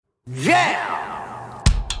Yeah!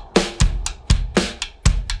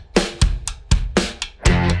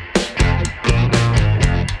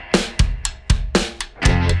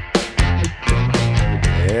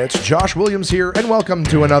 It's Josh Williams here, and welcome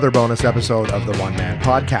to another bonus episode of the One Man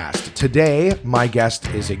Podcast. Today, my guest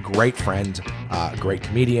is a great friend, a great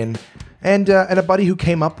comedian, and a buddy who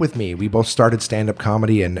came up with me. We both started stand-up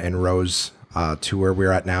comedy and rose to where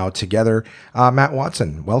we're at now together. Matt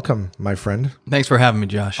Watson, welcome, my friend. Thanks for having me,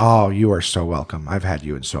 Josh. Oh, you are so welcome. I've had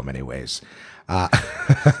you in so many ways. Matt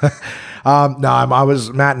and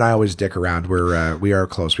I always dick around. We are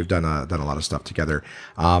close. We've done a lot of stuff together.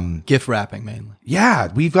 Gift wrapping mainly.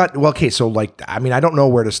 Yeah, we've got, I don't know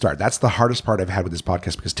where to start. That's the hardest part I've had with this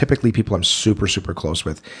podcast, because typically people I'm super, super close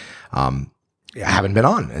with, haven't been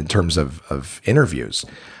on in terms of interviews.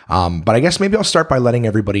 But I guess maybe I'll start by letting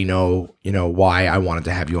everybody know, why I wanted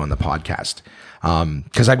to have you on the podcast.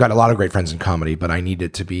 Because I've got a lot of great friends in comedy, but I need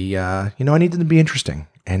it to be, I need it to be interesting.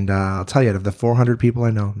 And I'll tell you, out of the 400 people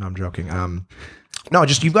I know, no, I'm joking.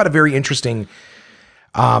 You've got a very interesting,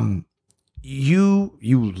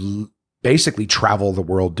 you basically travel the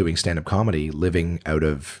world doing stand-up comedy, living out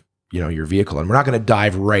of, your vehicle. And we're not going to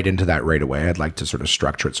dive right into that right away. I'd like to sort of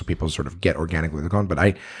structure it so people sort of get organically going.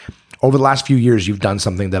 But over the last few years, you've done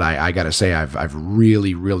something that I got to say I've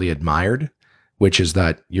really, really admired, which is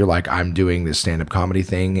that you're like, I'm doing this stand-up comedy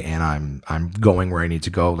thing and I'm going where I need to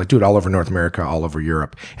go. Like, do it all over North America, all over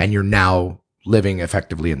Europe. And you're now living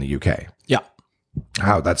effectively in the UK. Yeah.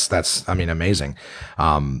 Wow, that's amazing.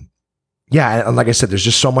 And like I said, there's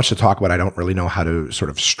just so much to talk about. I don't really know how to sort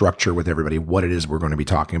of structure with everybody what it is we're going to be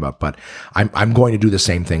talking about, but I'm going to do the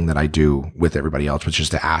same thing that I do with everybody else, which is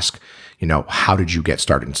to ask, how did you get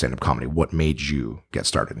started in stand-up comedy? What made you get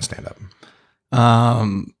started in stand-up?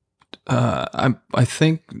 I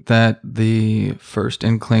think that the first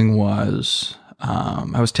inkling was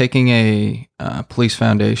I was taking a police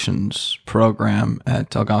foundations program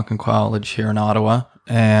at Algonquin College here in Ottawa,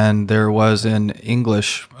 and there was an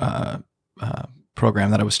English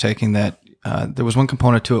program that I was taking that there was one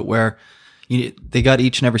component to it where they got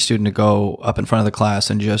each and every student to go up in front of the class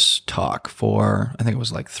and just talk for, I think it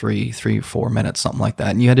was like 4 minutes, something like that.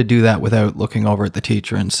 And you had to do that without looking over at the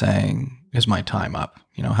teacher and saying, is my time up?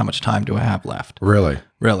 How much time do I have left? Really?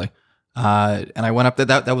 And I went up there.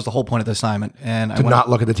 That was the whole point of the assignment. And I did not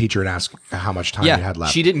look at the teacher and ask how much time you had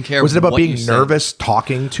left. She didn't care. Was it about being nervous,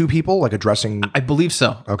 talking to people, like addressing? I believe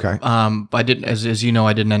so. Okay. I didn't, as you know,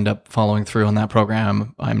 I didn't end up following through on that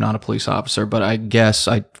program. I'm not a police officer, but I guess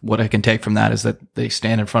what I can take from that is that they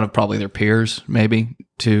stand in front of probably their peers, maybe,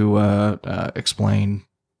 to explain,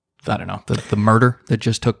 I don't know, the murder that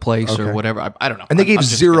just took place or whatever. I don't know. And they gave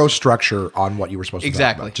zero structure on what you were supposed to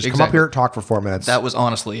talk about. Just come up here, talk for 4 minutes. That was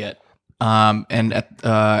honestly it. And at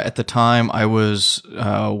the time I was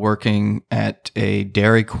working at a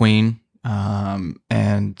Dairy Queen, and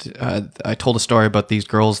I told a story about these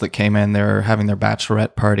girls that came in. They're having their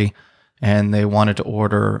bachelorette party, and they wanted to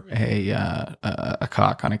order a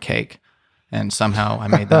cock on a cake, and somehow I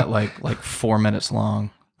made that like 4 minutes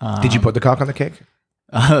long. Did you put the cock on the cake?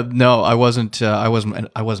 No, I wasn't. I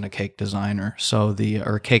wasn't a cake designer,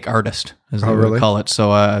 or a cake artist, as they would call it.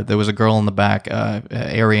 So there was a girl in the back,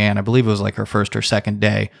 Ariane. I believe it was like her first or second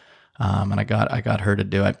day, and I got her to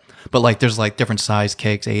do it. But like, there's like different size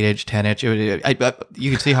cakes, 8-inch, 10-inch.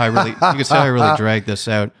 You can see how I really dragged this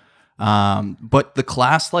out. But the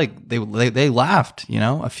class, like they laughed,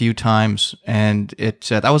 a few times, and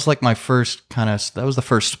that was like my first that was the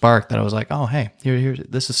first spark that I was like, oh, hey, here,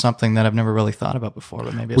 this is something that I've never really thought about before,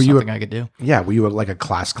 but maybe it's something I could do. Yeah. Were you like a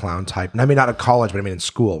class clown type? I mean, not at college, but I mean in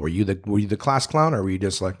school. Were you the class clown, or were you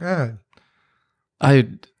just like, There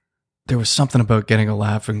was something about getting a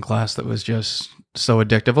laugh in class that was just so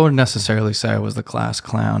addictive. I wouldn't necessarily say I was the class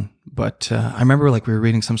clown, but I remember like we were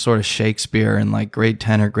reading some sort of Shakespeare in like grade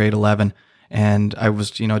 10 or grade 11, and I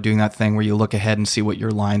was, doing that thing where you look ahead and see what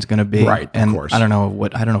your line's going to be. Right, and of course. I don't know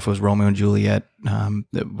if it was Romeo and Juliet. One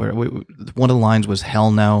of the lines was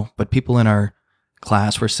 "Hell no," but people in our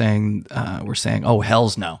class were saying, "Oh,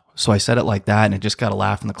 hell's no." So I said it like that, and it just got a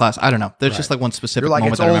laugh in the class. I don't know. There's just like one specific You're like,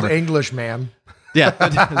 moment it's that I old remember. English, man. Yeah,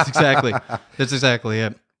 that's exactly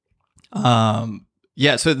it.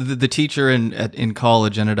 So the teacher in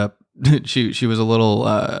college ended up, she was a little,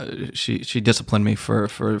 she disciplined me for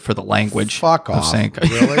the language. Fuck off. Saying,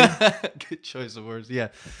 Really? Good choice of words. Yeah.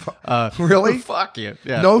 Really? Fuck you.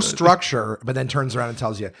 Yeah. No structure, but then turns around and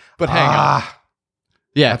tells you, but hang on.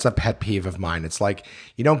 Yeah. That's a pet peeve of mine. It's like,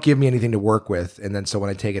 you don't give me anything to work with. And then so when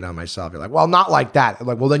I take it on myself, you're like, well, not like that. I'm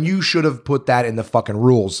like, well, then you should have put that in the fucking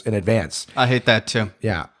rules in advance. I hate that too.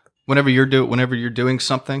 Yeah. whenever you're doing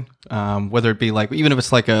something, whether it be like, even if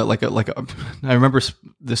it's like a I remember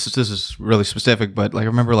this is really specific, but like I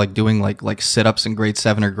remember like doing like sit-ups in grade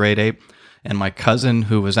 7 or grade 8, and my cousin,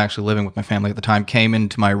 who was actually living with my family at the time, came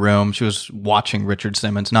into my room. She was watching Richard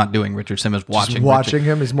Simmons, not doing Richard Simmons, watching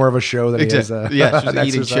him is more of a show than he is yeah, she was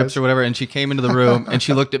eating chips or whatever, and she came into the room and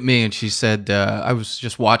she looked at me and she said, I was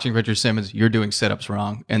just watching Richard Simmons, you're doing sit-ups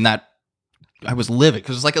wrong. And that, I was livid,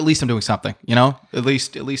 because it's like, at least I'm doing something, you know, at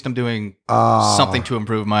least I'm doing something to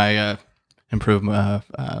improve my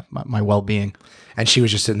my well-being. And she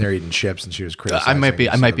was just sitting there eating chips, and she was criticizing.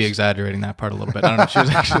 I might be exaggerating that part a little bit. I don't know. She was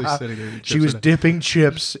actually sitting there eating chips. She was dipping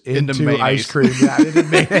chips into ice cream. Yeah, into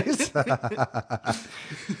mayonnaise.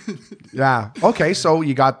 Yeah. Okay. So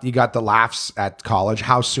you got the laughs at college.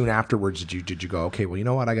 How soon afterwards did you go, okay, well, you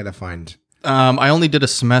know what? I got to find. I only did a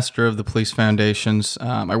semester of the police foundations.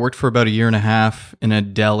 I worked for about a year and a half in a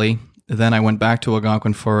deli. Then I went back to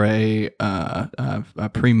Algonquin for a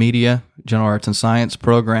pre-media general arts and science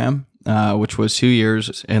program, which was 2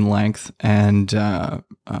 years in length. And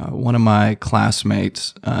one of my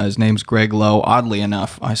classmates, his name's Greg Lowe. Oddly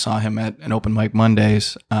enough, I saw him at an Open Mic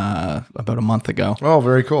Mondays about a month ago. Oh,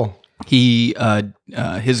 very cool. He,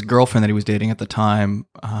 his girlfriend that he was dating at the time,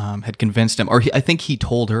 had convinced him, or I think he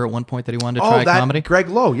told her at one point that he wanted to try comedy. Greg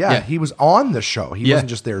Lowe, yeah, he was on the show. He wasn't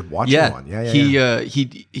just there watching one. Yeah.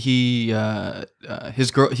 He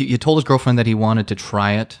told his girlfriend that he wanted to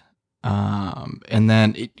try it. And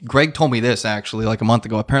then Greg told me this actually like a month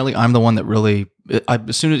ago. Apparently, I'm the one that really.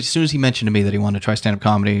 As soon as he mentioned to me that he wanted to try stand-up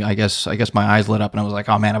comedy, I guess my eyes lit up and I was like,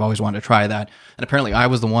 oh man, I've always wanted to try that. And apparently, I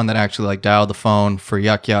was the one that actually like dialed the phone for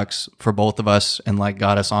Yuck Yucks for both of us and like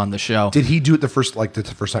got us on the show. Did he do it the first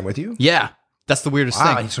time with you? Yeah, that's the weirdest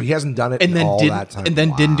thing. So he hasn't done it and then that time. And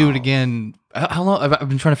then didn't do it again. How long? I've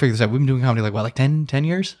been trying to figure this out. We've been doing comedy like 10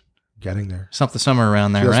 years. Getting there. Somewhere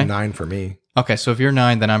around there, right? 9 for me. Okay, so if you're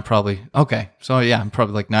 9, then I'm probably okay. So yeah, I'm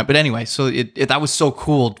probably like 9. But anyway, so that was so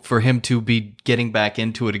cool for him to be getting back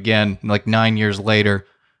into it again, like 9 years later.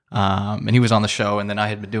 And he was on the show, and then I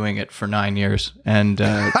had been doing it for 9 years, and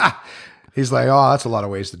he's like, "Oh, that's a lot of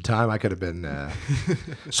wasted time. I could have been."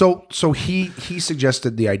 So he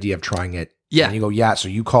suggested the idea of trying it. Yeah, and you go, yeah. So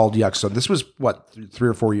you called Yuck. So this was what 3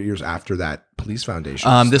 or 4 years after that police foundation.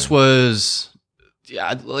 This was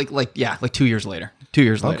like 2 years later. 2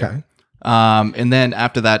 years later. Okay. And then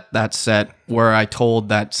after that set where I told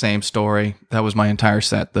that same story, that was my entire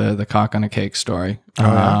set, the cock on a cake story.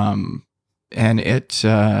 And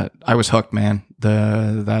I was hooked, man.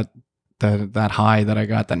 That high that I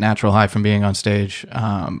got, that natural high from being on stage.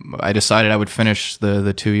 I decided I would finish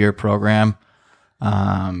the 2-year program.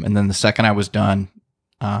 And then the second I was done,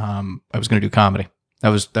 I was going to do comedy. That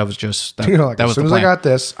was just that. Like, that as was soon the as plan. I got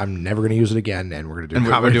this, I'm never going to use it again, and we're going to do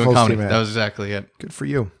comedy. We're doing comedy. That was exactly it. Good for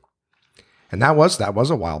you. And that was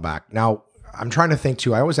a while back. Now, I'm trying to think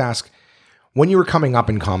too. I always ask, when you were coming up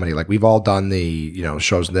in comedy, like we've all done the,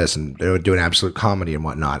 shows this and doing absolute comedy and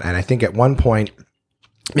whatnot. And I think at one point,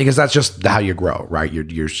 because that's just how you grow, right? You're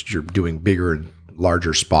doing bigger and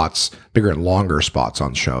larger spots, bigger and longer spots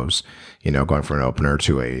on shows, going from an opener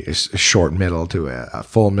to a short middle to a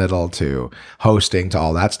full middle to hosting to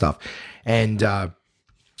all that stuff. And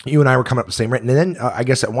you and I were coming up the same rate. And then I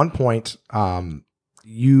guess at one point,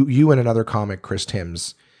 you and another comic, Chris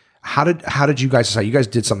Timms, how did you guys decide? You guys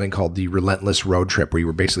did something called the Relentless Road Trip, where you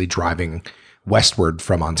were basically driving westward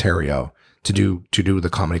from Ontario to do the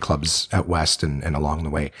comedy clubs at West and along the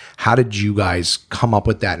way. How did you guys come up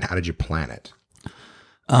with that, and how did you plan it?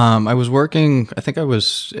 I was working, I think I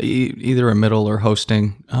was either a middle or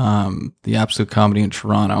hosting the Absolute Comedy in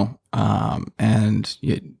Toronto. And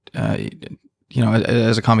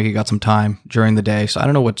as a comic, you got some time during the day. So I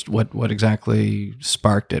don't know what exactly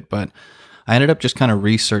sparked it, but I ended up just kind of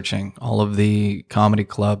researching all of the comedy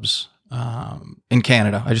clubs in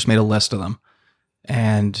Canada. I just made a list of them.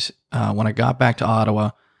 And when I got back to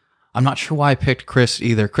Ottawa, I'm not sure why I picked Chris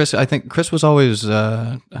either. I think Chris was always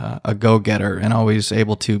a go-getter and always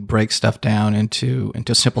able to break stuff down into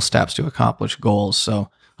simple steps to accomplish goals. So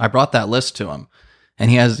I brought that list to him. And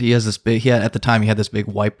he has this big, at the time he had this big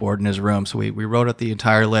whiteboard in his room. So we wrote out the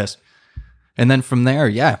entire list. And then from there,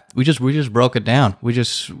 we just broke it down.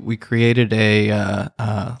 We created a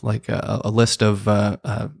list of,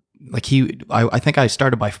 I think I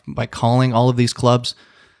started by calling all of these clubs,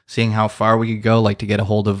 seeing how far we could go, like to get a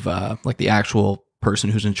hold of the actual person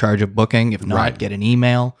who's in charge of booking. If not, get an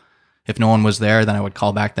email. If no one was there, then I would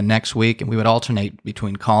call back the next week, and we would alternate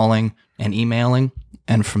between calling and emailing.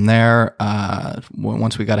 And from there,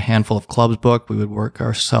 once we got a handful of clubs booked, we would work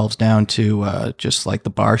ourselves down to just like the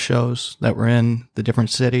bar shows that were in the different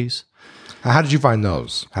cities. How did you find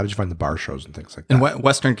those? How did you find the bar shows and things like that? In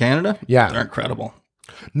Western Canada? Yeah. They're incredible.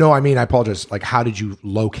 No, I mean, I apologize. Like, how did you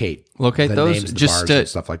locate those? names of the Just bars and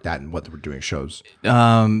stuff like that, and what they were doing shows?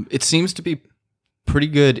 It seems to be pretty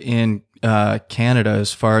good in Canada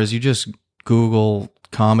as far as you just Google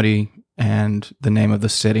comedy and the name of the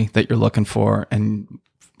city that you're looking for, and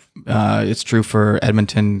it's true for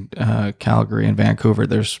Edmonton, Calgary, and Vancouver.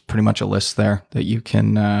 There's pretty much a list there that you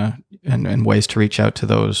can and ways to reach out to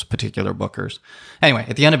those particular bookers. Anyway,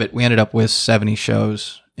 at the end of it, we ended up with 70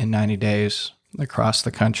 shows in 90 days across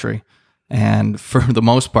the country. And for the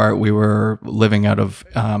most part, we were living out of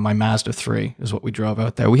my Mazda 3 is what we drove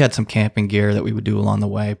out there. We had some camping gear that we would do along the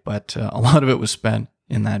way, but a lot of it was spent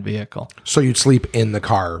in that vehicle. So you'd sleep in the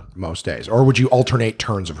car most days, or would you alternate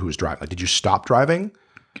turns of who's driving? Like, did you stop driving?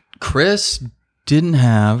 Chris didn't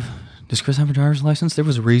have. Does Chris have a driver's license? There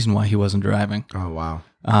was a reason why he wasn't driving. Oh, wow.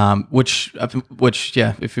 Which,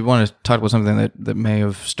 yeah, if you want to talk about something that may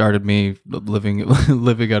have started me living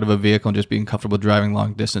out of a vehicle and just being comfortable driving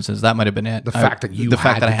long distances, that might have been it. The fact that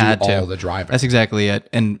I had to do all the driving. That's exactly it.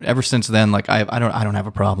 And ever since then, like I don't have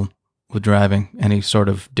a problem with driving any sort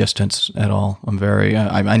of distance at all. I'm very,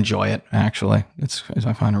 I enjoy it actually.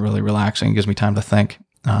 I find it really relaxing. It gives me time to think.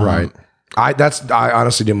 Right. I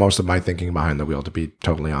honestly do most of my thinking behind the wheel, to be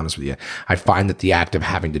totally honest with you. I find that the act of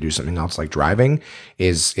having to do something else like driving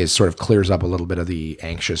is sort of clears up a little bit of the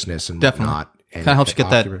anxiousness and whatnot. Kind of helps you get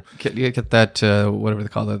that whatever they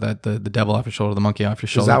call it, the devil off your shoulder, the monkey off your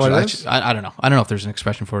shoulder. Is that what it is? I don't know. I don't know if there's an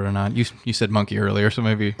expression for it or not. You said monkey earlier, so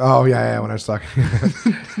maybe. Oh yeah. When I was talking,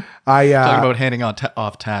 talking about handing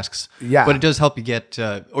off tasks. Yeah, but it does help you get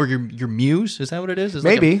or your muse. Is that what it is?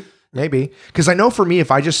 Maybe. Because I know for me,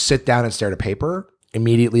 if I just sit down and stare at a paper,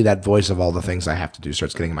 immediately that voice of all the things I have to do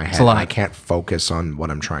starts getting in my head. And I can't focus on what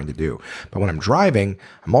I'm trying to do. But when I'm driving,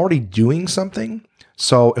 I'm already doing something.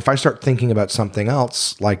 So if I start thinking about something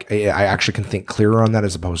else, like I actually can think clearer on that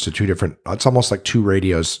as opposed to two different, it's almost like two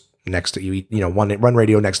radios next to you, one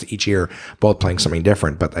radio next to each ear, both playing something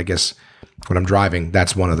different. But I guess when I'm driving,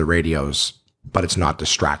 that's one of the radios. But it's not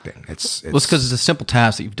distracting. It's because it's a simple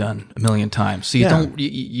task that you've done a million times. So you don't.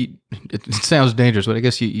 It sounds dangerous, but I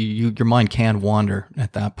guess your mind can wander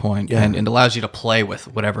at that point, and it allows you to play with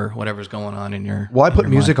whatever's going on in your. Well, I put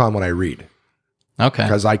music on when I read. Okay.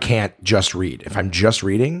 Because I can't just read. If I'm just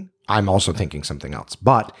reading, I'm also thinking something else.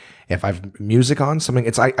 But if I've music on, something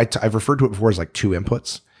I've referred to it before as like two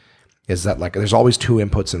inputs. Is that like there's always two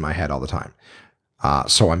inputs in my head all the time.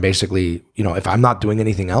 So I'm basically if I'm not doing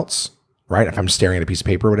anything else. Right? If I'm staring at a piece of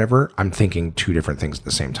paper or whatever, I'm thinking two different things at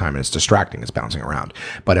the same time, and it's distracting. It's bouncing around.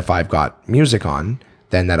 But if I've got music on,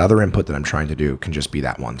 then that other input that I'm trying to do can just be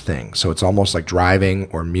that one thing. So it's almost like driving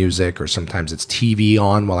or music, or sometimes it's TV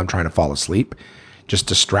on while I'm trying to fall asleep. Just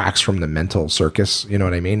distracts from the mental circus. You know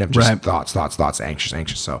what I mean? Of just thoughts,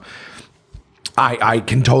 anxious. So I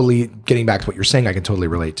can totally, getting back to what you're saying, I can totally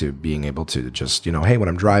relate to being able to just, hey, when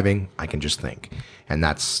I'm driving, I can just think. And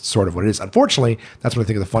that's sort of what it is. Unfortunately, that's when I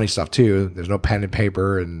think of the funny stuff too. There's no pen and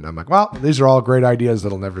paper. And I'm like, well, these are all great ideas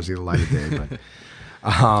that'll never see the light of day.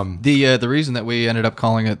 But the reason that we ended up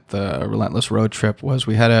calling it the Relentless Road Trip was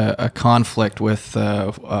we had a conflict with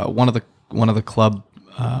one of the club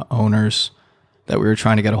owners that we were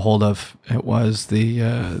trying to get a hold of. It was the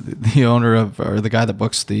owner of, or the guy that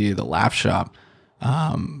books the Laugh Shop.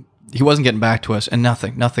 He wasn't getting back to us, and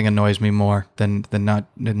nothing annoys me more than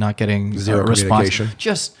not getting zero response. Communication.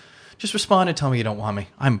 Just respond and tell me you don't want me.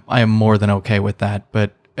 I am more than okay with that.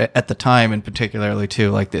 But at the time, and particularly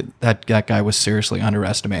too, like that guy was seriously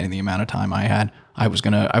underestimating the amount of time I had. I was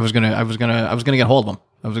gonna get hold of him.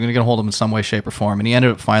 I was gonna get hold of him in some way, shape, or form. And he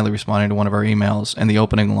ended up finally responding to one of our emails, and the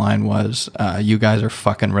opening line was, "You guys are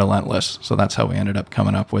fucking relentless." So that's how we ended up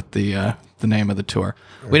coming up with the name of the tour.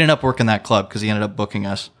 We ended up working that club because he ended up booking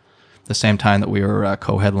us the same time that we were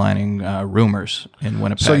co-headlining Rumors in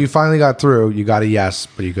Winnipeg. So you finally got through. You got a yes,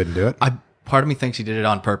 but you couldn't do it. Part of me thinks he did it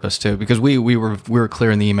on purpose too, because we were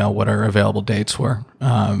clear in the email what our available dates were,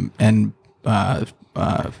 and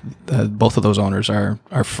both of those owners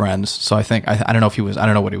are friends. So I think I don't know if he was. I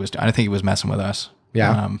don't know what he was doing. I think he was messing with us.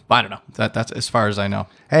 Yeah. But I don't know. That's as far as I know.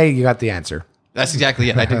 Hey, you got the answer. That's exactly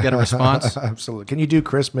it. I did get a response. Absolutely. Can you do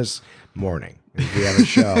Christmas morning? If we have a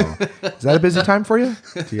show, is that a busy time for you?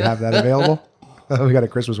 Do you have that available? We got a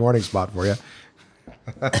Christmas morning spot for you.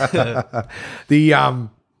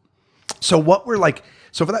 So what were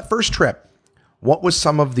so for that first trip, what was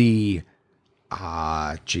some of the,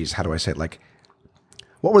 how do I say it?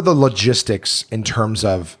 What were the logistics in terms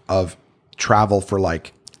of travel for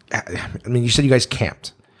you said you guys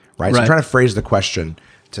camped, right? So I'm trying to phrase the question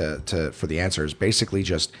for the answers. Basically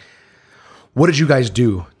just, What did you guys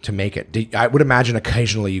do to make it? I would imagine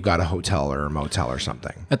occasionally you got a hotel or a motel or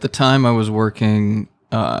something. At the time, I was working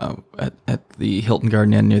at the Hilton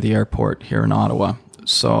Garden Inn near the airport here in Ottawa.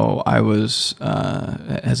 So I was,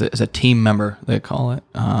 as a team member, they call it,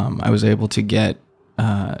 I was able to get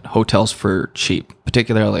hotels for cheap,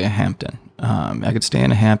 particularly a Hampton. I could stay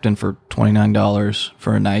in a Hampton for $29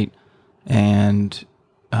 for a night, and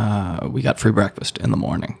we got free breakfast in the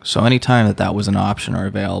morning. So anytime that was an option or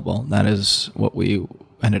available, that is what we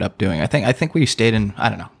ended up doing. I think we stayed in, I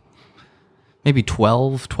don't know, maybe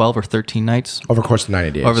 12 or 13 nights. Over the course of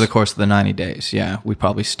 90 days. Over the course of the 90 days, yeah. We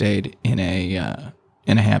probably stayed in a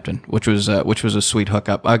Hampton, which was a sweet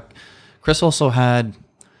hookup. Chris also had,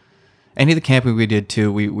 any of the camping we did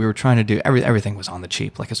too, we were trying to do, everything was on the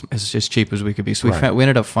cheap, like as cheap as we could be. So we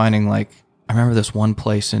ended up finding, like, I remember this one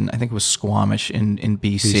place in, I think it was Squamish in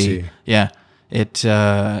BC. Yeah. It,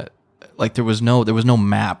 like there was no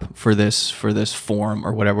map for this forum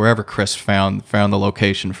or whatever, wherever Chris found the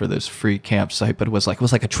location for this free campsite, but it was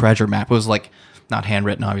like a treasure map. It was like not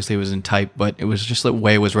handwritten, obviously it was in type, but it was just the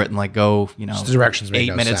way it was written, like go, just the directions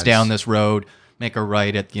 8 minutes down this road, make a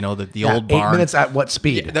right at the old barn. 8 minutes at what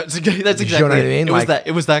speed? Yeah, that's exactly you know what I mean?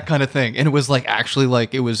 It was that kind of thing, and it was like actually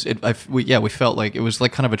like we felt like it was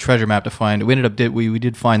like kind of a treasure map to find. We ended up we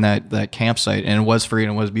did find that campsite, and it was free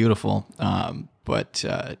and it was beautiful. But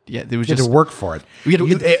there was you had to work for it.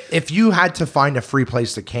 If you had to find a free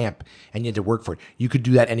place to camp and you had to work for it, you could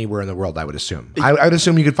do that anywhere in the world, I would assume. I would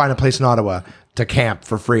assume you could find a place in Ottawa to camp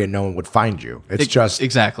for free and no one would find you. It's just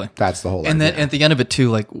exactly that's the whole and idea. then at the end of it too,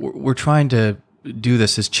 like we're trying to do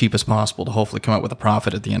this as cheap as possible to hopefully come out with a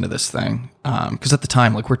profit at the end of this thing. Because at the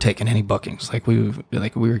time, like we're taking any bookings, like we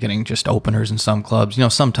were getting just openers in some clubs.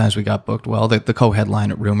 Sometimes we got booked well. The co-headline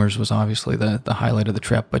at Rumors was obviously the highlight of the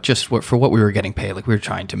trip, but just for what we were getting paid, like we were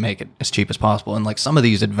trying to make it as cheap as possible. And like some of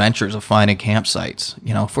these adventures of finding campsites,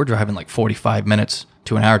 if we're driving like 45 minutes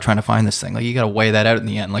to an hour trying to find this thing, like you got to weigh that out in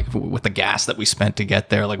the end. Like with the gas that we spent to get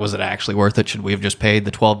there, like was it actually worth it? Should we have just paid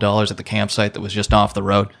the $12 at the campsite that was just off the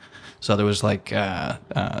road? So there was like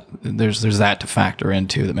there's that to factor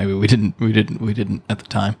into that maybe we didn't at the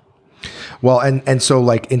time. Well, and so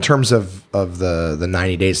like in terms of the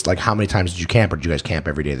 90 days, like how many times did you camp, or did you guys camp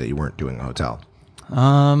every day that you weren't doing a hotel?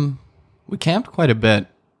 We camped quite a bit,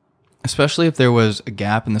 especially if there was a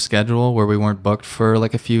gap in the schedule where we weren't booked for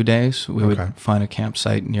like a few days. We would find a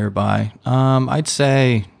campsite nearby. I'd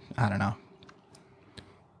say, I don't know,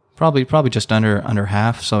 Probably just under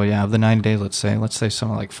half. So yeah, of the 90 days, let's say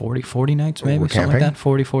something like 40 nights, maybe something like that.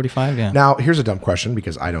 40, 45. Yeah. Now here's a dumb question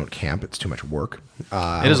because I don't camp. It's too much work.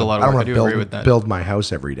 It is a lot of work. I do agree with that. Build my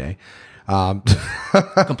house every day.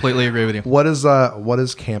 Completely agree with you. What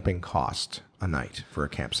does camping cost a night for a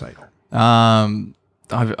campsite?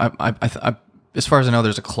 As far as I know,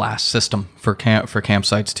 there's a class system for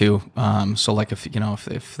campsites too. So like if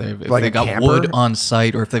they got camper? wood on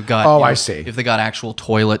site, or if they've got I see, if they got actual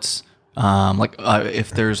toilets,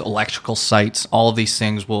 if there's electrical sites, all of these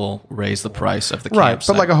things will raise the price of the campsite.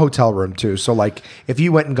 But like a hotel room too. So like if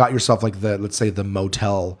you went and got yourself like let's say the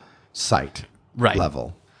motel site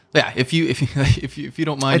level. Yeah, if you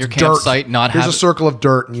don't mind your campsite dirt. Here's a circle of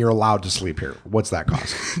dirt and you're allowed to sleep here. What's that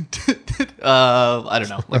cost? I don't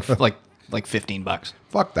know, like $15.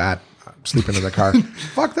 Fuck that. I'm sleeping in the car.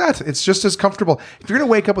 Fuck that. It's just as comfortable. If you're going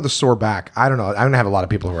to wake up with a sore back, I don't know. I'm going to have a lot of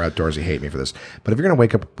people who are outdoorsy hate me for this. But if you're going to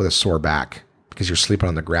wake up with a sore back because you're sleeping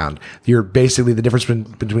on the ground, you're basically, the difference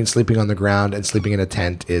between sleeping on the ground and sleeping in a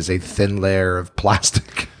tent is a thin layer of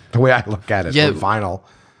plastic. The way I look at it, or vinyl.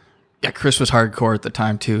 Yeah, Chris was hardcore at the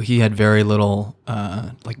time too. He had very little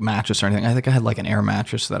like mattress or anything. I think I had like an air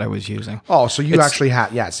mattress that I was using. Oh, so you actually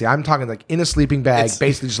had, see, I'm talking like in a sleeping bag,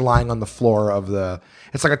 basically just lying on the floor of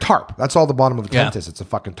it's like a tarp. That's all the bottom of the tent is. It's a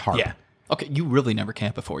fucking tarp. Yeah. Okay, you really never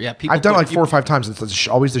camped before. Yeah, I've done it like 4 or 5 times. It's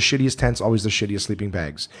always the shittiest tents, always the shittiest sleeping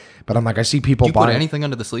bags. But I'm like, I see people buying. Did you put anything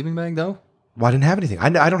under the sleeping bag though? Well, I didn't have anything.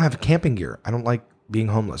 I don't have camping gear. I don't like being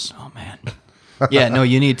homeless. Oh man. Yeah, no,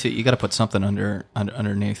 you got to put something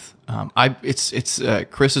underneath.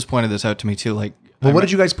 Chris has pointed this out to me too. Like, well, what did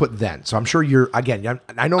you guys put then? So I'm sure I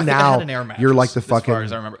know now you're like the fucking. As far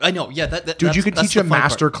as I remember, I know. Yeah, dude, you could teach a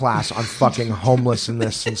master class on fucking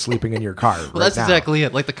homelessness and sleeping in your car. Well, that's exactly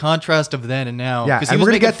it. Like the contrast of then and now. Yeah, and we're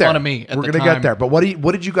gonna get there. Fun of me we're gonna get there. But what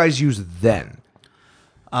did you guys use then?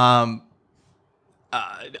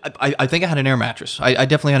 I think I had an air mattress. I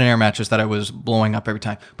definitely had an air mattress that I was blowing up every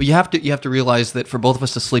time. But you have to realize that for both of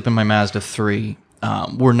us to sleep in my Mazda 3,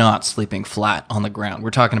 we're not sleeping flat on the ground.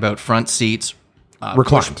 We're talking about front seats,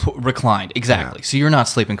 reclined. Exactly. Yeah. So you're not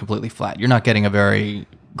sleeping completely flat. You're not getting a very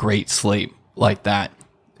great sleep like that.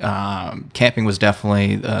 camping was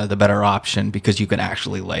definitely the better option because you could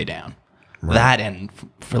actually lay down. Right. That, and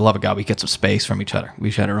for the love of God, we get some space from each other. We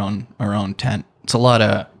each had our own tent. It's a lot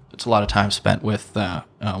of time spent with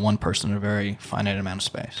one person in a very finite amount of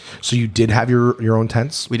space. So you did have your own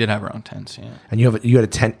tents? We did have our own tents, yeah. And you had a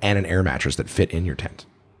tent and an air mattress that fit in your tent?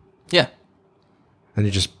 Yeah. And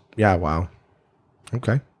you just, yeah, wow.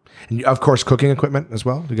 Okay. And of course, cooking equipment as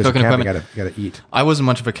well? Because cooking you equipment. got to eat. I wasn't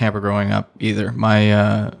much of a camper growing up either.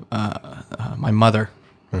 My my mother,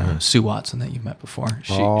 Sue Watson, that you met before.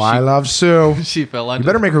 I love Sue. She fell under. You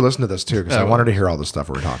better make her listen to this too, because I wanted to hear all the stuff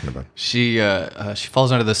we were talking about. She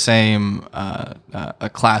falls under the same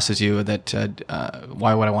class as you. That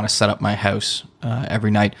why would I want to set up my house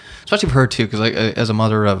every night, especially for her too? Because as a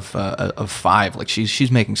mother of 5, like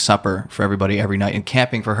she's making supper for everybody every night, and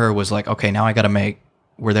camping for her was like, okay, now I got to make.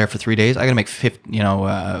 We're there for 3 days. I got to make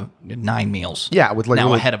 9 meals. Yeah, with like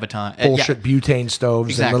now ahead of a time. Bullshit butane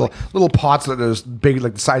stoves and little pots that are big,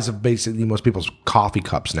 like the size of basically most people's coffee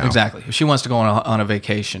cups now. Exactly. If she wants to go on a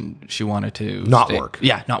vacation, she wanted to not work.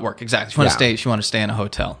 Yeah, not work. Exactly. She wanted to stay. She wanted to stay in a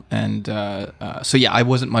hotel, and so yeah, I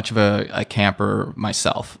wasn't much of a camper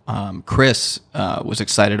myself. Chris was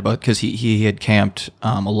excited about because he had camped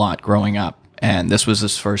a lot growing up. And this was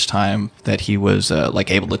his first time that he was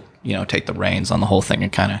able to, take the reins on the whole thing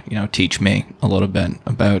and kind of, teach me a little bit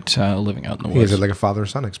about living out in the woods. He had like a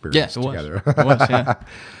father-son experience together. It was, yeah.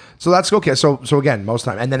 So that's okay. So again, most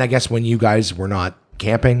time, and then I guess when you guys were not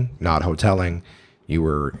camping, not hoteling, you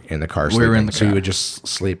were in the car sleeping. We were in the car. So you would just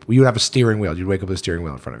sleep. You would have a steering wheel. You'd wake up with a steering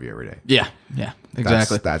wheel in front of you every day. Yeah,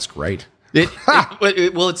 exactly. That's great. It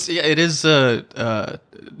is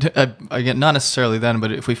again, not necessarily then,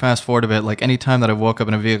 but if we fast forward a bit, like any time that I woke up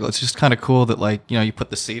in a vehicle, it's just kind of cool that like you put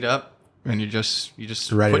the seat up and you just put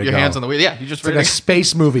your hands on the wheel. Yeah, you just it's like a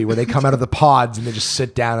space movie where they come out of the pods and they just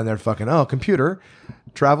sit down and they're fucking computer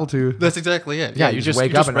travel to. That's exactly it. Yeah, you just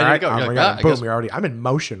wake up and ready to go. I'm in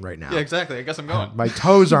motion right now. Yeah, exactly. I guess I'm going. My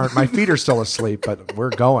feet are still asleep, but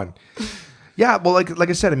we're going. Yeah, well, like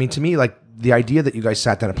I said, I mean, to me, like the idea that you guys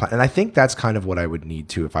sat down and planned, and I think that's kind of what I would need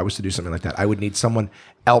too. If I was to do something like that, I would need someone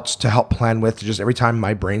else to help plan with. Just every time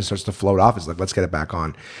my brain starts to float off, it's like, let's get it back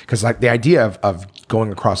on. Because like the idea of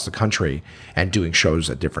going across the country and doing shows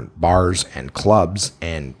at different bars and clubs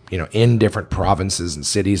and in different provinces and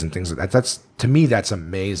cities and things like that, that's to me that's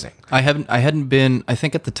amazing. I hadn't been. I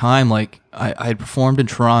think at the time, like I had performed in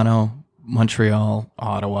Toronto, Montreal,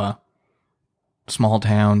 Ottawa. Small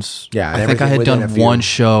towns. Yeah, I think I had done one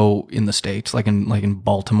show in the States, like in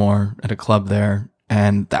Baltimore at a club there,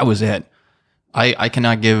 and that was it. I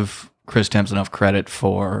cannot give Chris Thames enough credit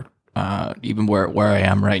for even where I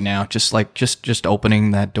am right now. Just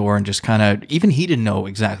opening that door and just kind of even he didn't know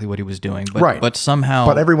exactly what he was doing, but somehow.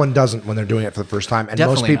 But everyone doesn't when they're doing it for the first time, and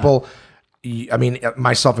most people, I mean,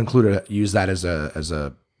 myself included, use that as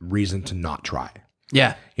a reason to not try.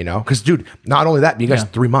 Yeah, because dude, not only that, but you guys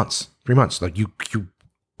 3 months. 3 months, like you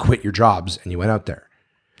quit your jobs and you went out there.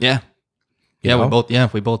 Yeah, we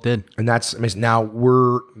both did, and that's amazing. Now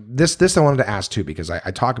this I wanted to ask too because I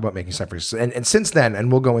talk about making sacrifices, and since then,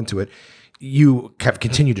 and we'll go into it. You have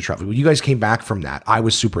continued to travel. When you guys came back from that, I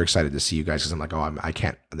was super excited to see you guys because I'm like, I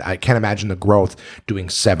can't imagine the growth doing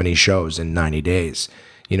 70 shows in 90 days.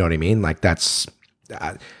 You know what I mean? Like that's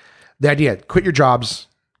the idea. Quit your jobs,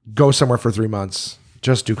 go somewhere for 3 months,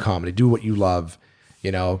 just do comedy, do what you love.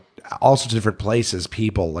 All sorts of different places,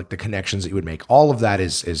 people, like the connections that you would make. All of that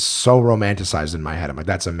is so romanticized in my head. I'm like,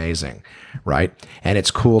 that's amazing, right? And it's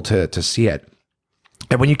cool to see it.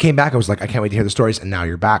 And when you came back, I was like, I can't wait to hear the stories. And now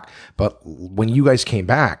you're back. But when you guys came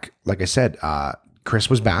back, like I said, Chris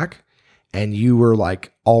was back, and you were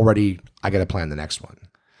like, already, I got to plan the next one.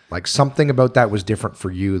 Like something about that was different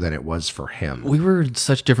for you than it was for him. We were in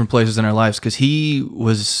such different places in our lives because he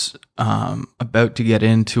was about to get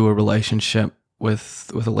into a relationship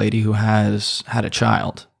with a lady who has had a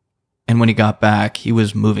child. And when he got back, he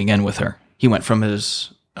was moving in with her. He went from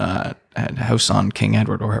his house on King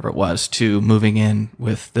Edward or wherever it was to moving in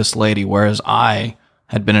with this lady, whereas I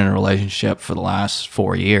had been in a relationship for the last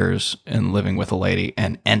 4 years and living with a lady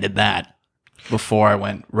and ended that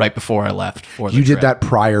right before I left for the trip. You did that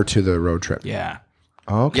prior to the road trip? Yeah.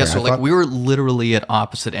 Okay. Yeah, so we were literally at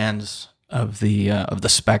opposite ends of the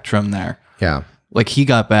spectrum there. Yeah. Like he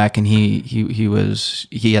got back and he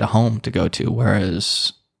had a home to go to,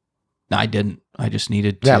 whereas I didn't. I just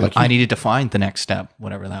needed to. I needed to find the next step,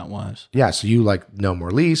 whatever that was. Yeah. So you like no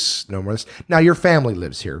more lease, no more this. Now your family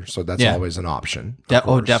lives here, so that's always an option.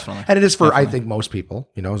 Definitely. And it is for I think most people.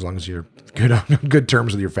 As long as you're good on good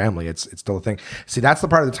terms with your family, it's still a thing. See, that's the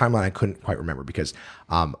part of the timeline I couldn't quite remember because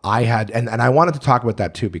I had and I wanted to talk about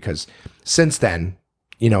that too because since then.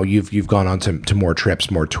 you know, you've gone on to more trips,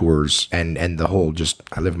 more tours, and the whole just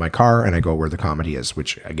I live in my car and I go where the comedy is,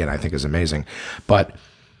 which again I think is amazing. But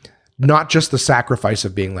not just the sacrifice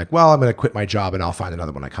of being like, well, I'm going to quit my job and I'll find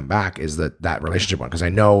another when I come back, is that relationship one, because I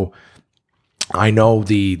know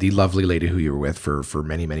the lovely lady who you were with for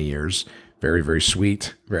many, many years. Very, very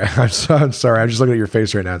sweet. I'm sorry. I'm just looking at your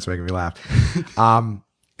face right now. It's making me laugh.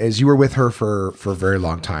 As you were with her for a very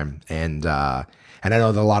long time. And I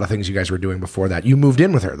know that a lot of things you guys were doing before that. You moved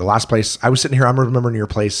in with her. The last place I was sitting here, I'm remembering your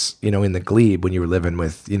place, you know, in the Glebe when you were living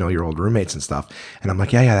with, you know, your old roommates and stuff. And I'm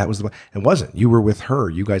like, yeah, that was the one. It wasn't. You were with her.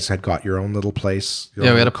 You guys had got your own little place.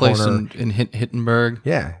 Yeah, we had a place in Hittenberg.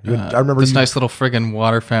 Yeah. I remember this nice little friggin'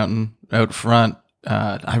 water fountain out front.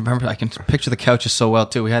 I remember, I can picture the couches so well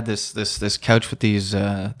too. We had this couch with these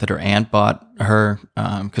that her aunt bought her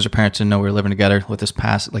because her parents didn't know we were living together, with this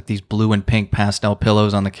like these blue and pink pastel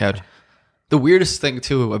pillows on the couch. The weirdest thing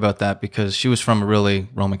too about that, because she was from a really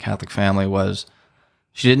Roman Catholic family, was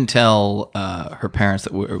she didn't tell her parents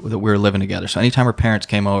that we were living together. So anytime her parents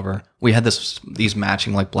came over, we had these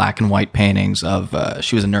matching like black and white paintings of.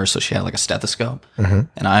 She was a nurse, so she had like a stethoscope,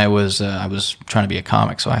 and I was trying to be a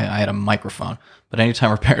comic, so I had a microphone. But anytime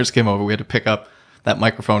her parents came over, we had to pick up that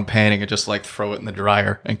microphone painting and just like throw it in the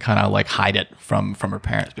dryer and kind of like hide it from her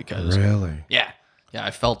parents, because really, yeah,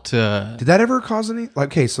 I felt. Did that ever cause any? Like,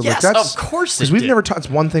 okay, so yes, like that's of course, because we've never talked. It's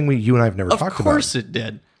one thing you and I have never talked about. Of course, it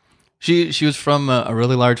did. She was from a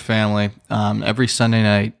really large family. Every Sunday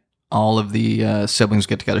night, all of the siblings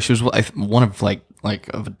get together. She was one of like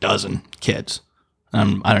of a dozen kids. I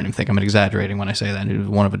don't even think I'm exaggerating when I say that. It was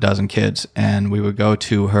one of a dozen kids, and we would go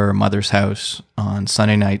to her mother's house on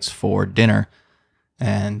Sunday nights for dinner.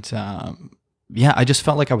 And yeah, I just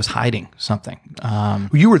felt like I was hiding something.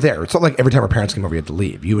 You were there. It's not like every time her parents came over, you had to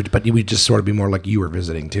leave. But you would just sort of be more like you were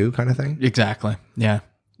visiting too, kind of thing. Exactly. Yeah.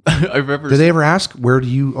 I remember. Did they ever ask where do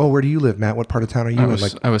you live, Matt? What part of town are you in?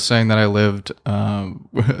 I was saying that I lived.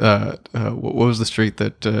 What was the street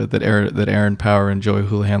that Aaron Power and Joey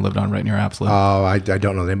Houlihan lived on, right near Absolute? Oh, I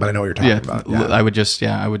don't know them, but I know what you're talking about. Yeah. I would just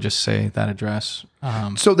say that address.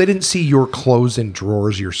 So they didn't see your clothes and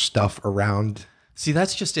drawers, your stuff around. See,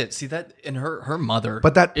 that's just it. See that, and her mother.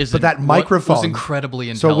 But that microphone was incredibly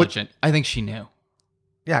intelligent. I think she knew.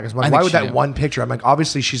 Yeah, because why would that one picture? I'm like,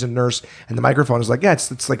 obviously she's a nurse, and the microphone is like, yeah,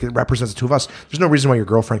 it's like it represents the two of us. There's no reason why your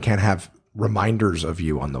girlfriend can't have reminders of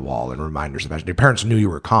you on the wall and reminders of your parents knew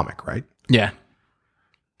you were a comic, right? Yeah,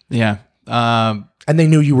 yeah. And they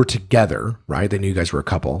knew you were together, right? They knew you guys were a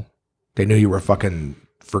couple. They knew you were fucking,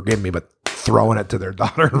 forgive me, but throwing it to their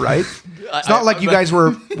daughter, right? It's not like you guys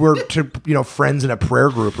were friends in a prayer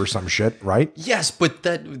group or some shit, right? Yes, but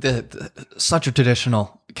the such a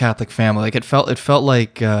traditional Catholic family. Like it felt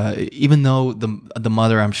like even though the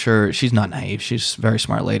mother, I'm sure she's not naive, she's a very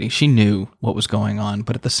smart lady. She knew what was going on,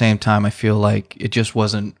 but at the same time, I feel like it just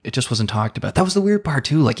wasn't talked about. That was the weird part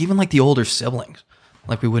too. Like even like the older siblings,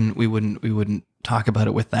 like we wouldn't talk about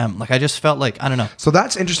it with them. Like I just felt like, I don't know. So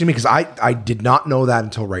that's interesting to me, because I did not know that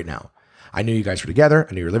until right now. I knew you guys were together.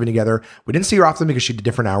 I knew you were living together. We didn't see her often because she did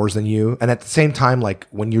different hours than you. And at the same time, like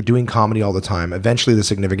when you're doing comedy all the time, eventually the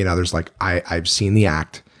significant other's like, I've seen the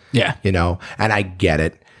act. Yeah. You know, and I get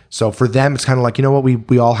it. So for them, it's kind of like, you know what?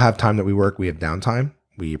 We all have time that we work. We have downtime.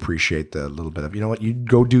 We appreciate the little bit of, you know what? You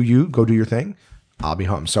go do your thing. I'll be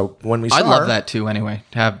home. So when we saw I love that too anyway,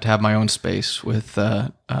 to have my own space with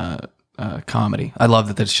comedy. I love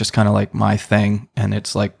that it's just kind of like my thing, and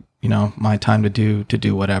it's like, you know, my time to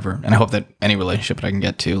do whatever. And I hope that any relationship that I can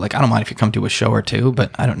get to, like, I don't mind if you come to a show or two,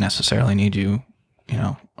 but I don't necessarily need you, you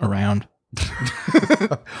know, around.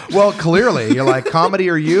 Well, clearly you're like,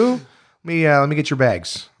 comedy or you? Let me get your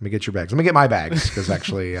bags. Let me get my bags, because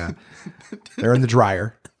actually they're in the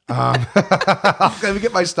dryer. Let me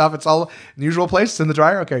get my stuff. It's all in the usual place. It's in the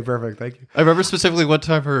dryer. Okay, perfect. Thank you. I remember specifically one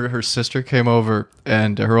time her sister came over,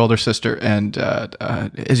 and her older sister, and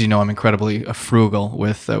as you know, I'm incredibly frugal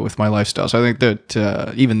with my lifestyle. So I think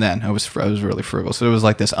that even then I was really frugal. So there was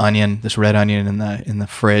like this red onion in the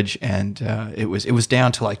fridge, and it was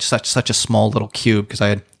down to like such a small little cube, because I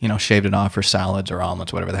had, you know, shaved it off for salads or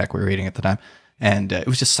omelets, whatever the heck we were eating at the time. And it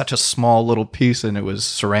was just such a small little piece, and it was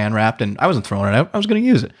saran wrapped, and I wasn't throwing it out. I was going to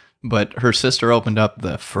use it. But her sister opened up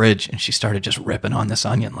the fridge, and she started just ripping on this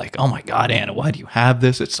onion like, oh my God, Anna, why do you have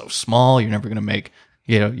this? It's so small. You're never going to make,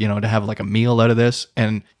 you know, to have like a meal out of this.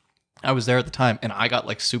 And I was there at the time, and I got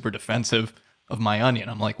like super defensive of my onion.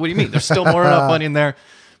 I'm like, what do you mean? There's still more enough onion there.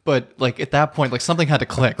 But like at that point, like something had to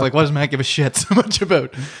click. Like, why does Matt give a shit so much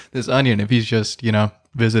about this onion if he's just, you know,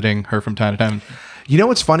 visiting her from time to time? You know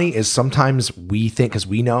what's funny is sometimes we think, because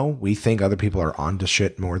we think other people are onto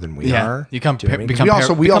shit more than we are. You become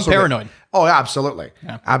paranoid. Oh, yeah, absolutely.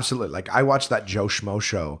 Yeah. Absolutely. Like I watched that Joe Schmo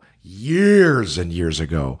show years and years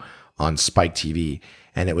ago on Spike TV.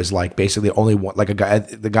 And it was like basically only one, like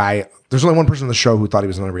there's only one person on the show who thought he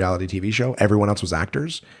was on a reality TV show. Everyone else was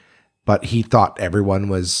actors, but he thought everyone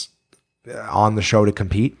was on the show to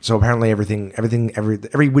compete. So apparently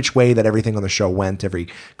every which way that everything on the show went, every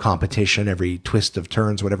competition, every twist of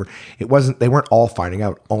turns, whatever, they weren't all finding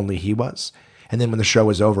out, only he was. And then when the show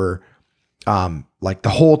was over, like the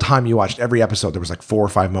whole time you watched every episode, there was like 4 or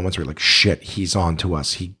 5 moments where you're like, shit, he's on to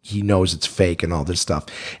us. He knows it's fake and all this stuff.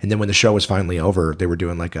 And then when the show was finally over, they were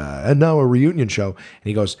doing like a reunion show. And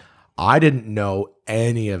he goes, I didn't know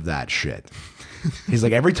any of that shit. He's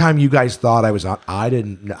like, every time you guys thought I was on, I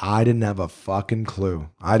didn't have a fucking clue.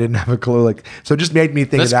 I didn't have a clue. Like, so it just made me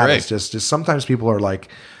think of that. Great. It's just sometimes people are like,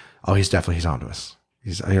 oh, he's on to us.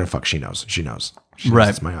 Fuck, she knows. She knows right.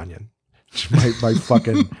 It's my onion. My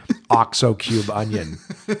fucking OXO cube onion.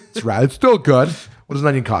 It's right. It's still good. What does an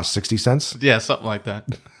onion cost? 60 cents? Yeah, something like that.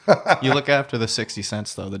 You look after the 60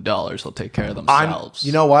 cents though. The dollars will take care of themselves.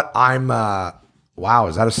 You know what? Wow,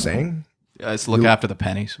 is that a saying? It's look after the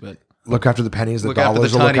pennies, but look after the pennies. The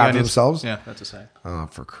dollars will look after themselves. Yeah, that's a saying. Oh,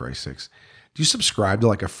 for Christ's sakes! Do you subscribe to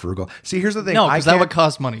like a frugal? See, here's the thing. No, because that would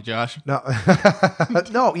cost money, Josh. No,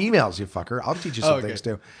 no emails, you fucker. I'll teach you some things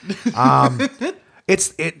too.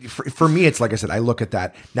 For me. It's like I said. I look at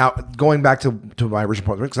that now. Going back to my original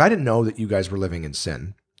point, because I didn't know that you guys were living in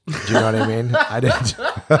sin. Do you know what I mean? I didn't.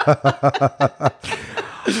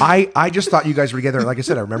 I just thought you guys were together. Like I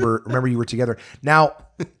said, I remember you were together. Now,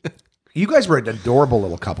 you guys were an adorable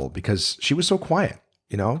little couple because she was so quiet,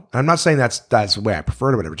 you know? And I'm not saying that's the way I preferred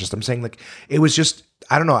it or whatever. Just I'm saying like it was just,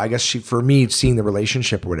 I don't know, I guess for me, seeing the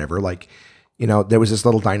relationship or whatever, like, you know, there was this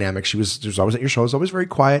little dynamic. She was always at your shows, always very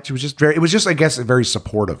quiet. She was just I guess, very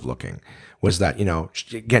supportive looking. Was that, you know,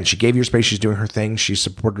 she gave you your space. She's doing her thing. She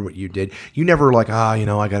supported what you did. You never like, you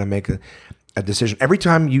know, I got to make a decision. Every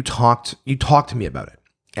time you talked to me about it.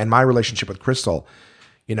 And my relationship with Crystal,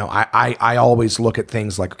 you know, I always look at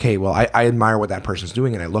things like, okay, well, I admire what that person's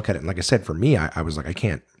doing. And I look at it. And like I said, for me, I was like, I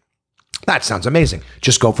can't. That sounds amazing.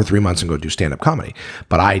 Just go for 3 months and go do stand-up comedy.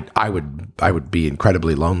 But I would be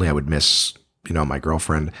incredibly lonely. I would miss, you know, my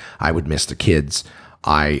girlfriend. I would miss the kids.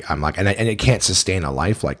 I'm like, and it can't sustain a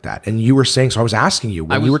life like that. And you were saying, so I was asking you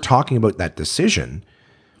when you were talking about that decision,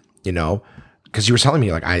 you know, because you were telling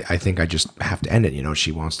me like, I think I just have to end it. You know,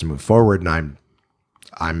 she wants to move forward, and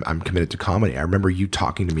I'm committed to comedy. I remember you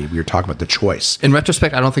talking to me. We were talking about the choice. In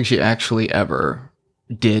retrospect, I don't think she actually ever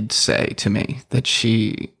did say to me that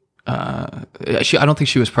she I don't think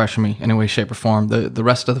she was pressuring me in any way, shape, or form. The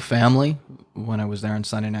rest of the family, when I was there on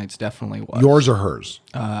Sunday nights, definitely was. Yours or hers?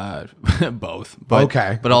 Both. But,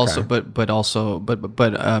 okay. But also,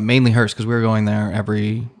 but mainly hers, because we were going there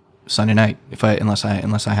every Sunday night unless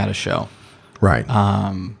I had a show. Right.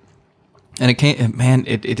 And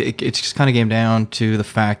it just kind of came down to the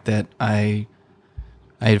fact that I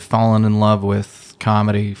had fallen in love with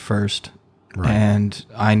comedy first. Right. And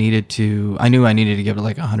I knew I needed to give it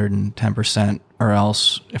like 110%, or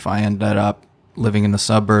else if I ended up living in the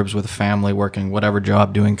suburbs with a family, working whatever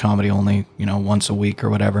job, doing comedy only, you know, once a week or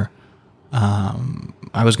whatever,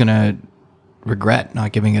 I was going to regret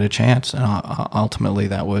not giving it a chance. And ultimately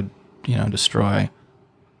that would, you know, destroy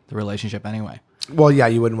the relationship anyway. Well, yeah,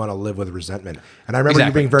 you wouldn't want to live with resentment. And I remember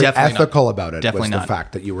you being very ethical about it. Definitely was the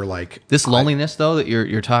fact that you were like... This loneliness, though, that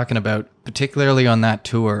you're talking about, particularly on that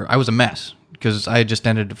tour, I was a mess. Because I had just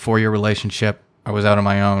ended a 4-year relationship. I was out on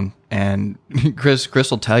my own, and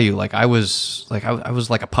Chris will tell you, like I was like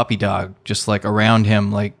a puppy dog, just like around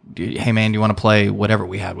him. Like, hey man, do you want to play whatever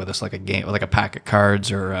we had with us, like a game, like a pack of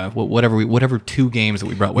cards, or whatever 2 games that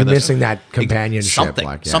we brought with us. Missing that companionship,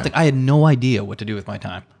 something. I had no idea what to do with my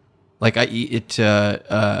time. Like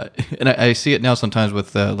and I see it now sometimes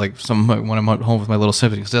with like when I'm at home with my little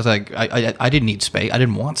siblings. It's like I didn't need space. I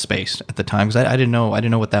didn't want space at the time because I didn't know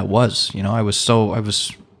what that was. You know, I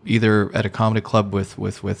was either at a comedy club with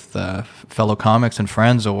fellow comics and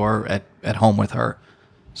friends, or at home with her.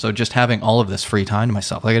 So just having all of this free time to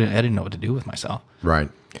myself, like I didn't know what to do with myself. Right.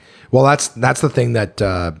 Well, that's the thing that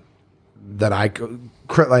I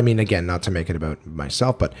mean, again, not to make it about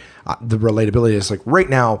myself, but the relatability is like right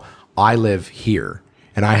now. I live here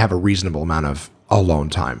and I have a reasonable amount of alone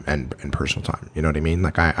time and personal time. You know what I mean?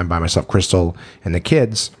 Like I'm by myself. Crystal and the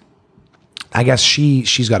kids, I guess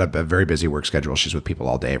she's got a very busy work schedule. She's with people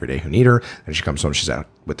all day, every day who need her. And she comes home, she's out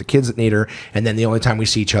with the kids that need her. And then the only time we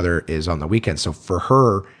see each other is on the weekends. So for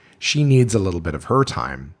her, she needs a little bit of her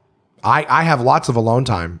time I have lots of alone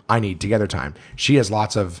time. I need together time. She has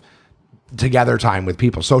lots of together time with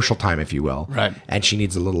people, social time, if you will. Right. And she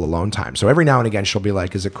needs a little alone time. So every now and again, she'll be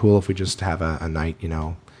like, is it cool if we just have a night,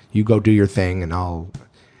 you go do your thing and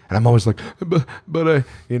I'm always like, but I,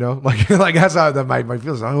 like that's how my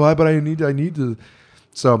feels. Oh, but I need to.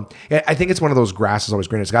 So I think it's one of those grass is always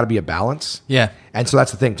green. It's got to be a balance. Yeah. And so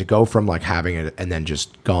that's the thing, to go from like having it and then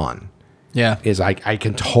just gone. Yeah. Is I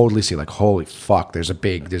can totally see like, holy fuck, there's a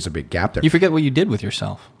big gap there. You forget what you did with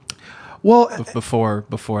yourself. Well, before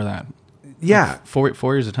that. Yeah. Like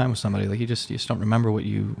 4 years of time with somebody, like you just don't remember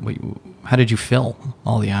how did you fill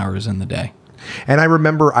all the hours in the day? And I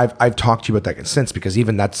remember I've talked to you about that since, because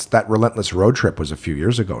even that relentless road trip was a few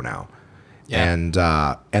years ago now. Yeah. And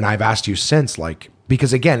I've asked you since, like,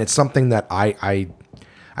 because again, it's something that I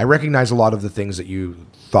recognize a lot of the things that you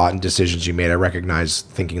thought and decisions you made. I recognize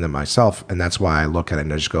thinking them myself, and that's why I look at it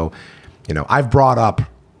and I just go, I've brought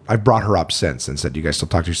her up since and said, you guys still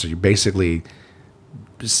talk to each other. So you basically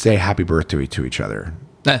say happy birthday to each other.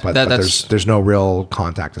 But there's no real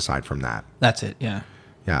contact aside from that. That's it. Yeah.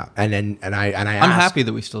 Yeah. And I I'm happy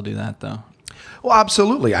that we still do that though. Well,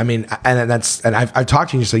 absolutely. I mean, and I've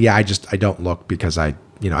talked to you and you say, yeah, I don't look because I've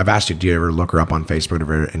asked you, do you ever look her up on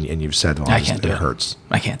Facebook and you've said, well, I can't do it. It hurts.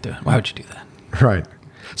 I can't do it. Why would you do that? Right.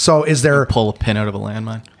 So is there pull a pin out of a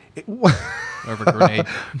landmine? Or of a grenade?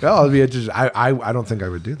 No, I don't think I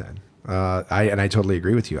would do that. I totally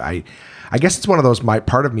agree with you. I guess it's one of those,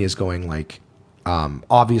 part of me is going like,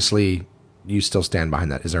 obviously you still stand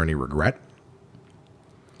behind that. Is there any regret?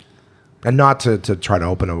 And not to try to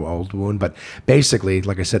open an old wound, but basically,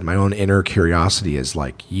 like I said, my own inner curiosity is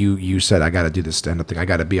like, you said, I got to do this stand-up thing. I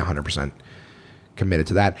got to be 100% committed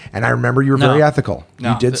to that. And I remember you were very ethical.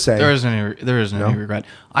 You did say there isn't any regret.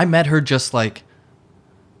 I met her just like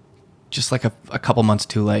a couple months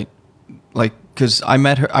too late. Like, because I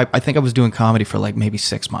met her, I think I was doing comedy for like maybe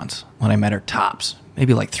 6 months when I met her tops.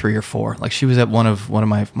 Maybe like 3 or 4. Like she was at one of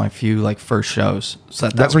my few like first shows. So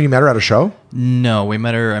that's where you met her, at a show? No, I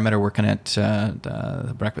met her working at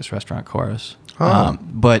the breakfast restaurant Chorus. Oh.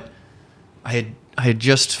 But I had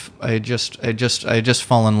just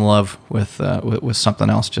fallen in love with something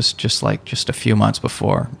else just a few months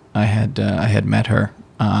before I had met her.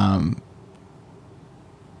 And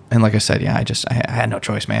like I said, yeah, I had no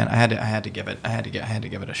choice, man. I had to give it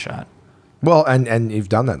a shot. Well, and you've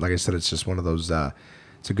done that. Like I said, it's just one of those.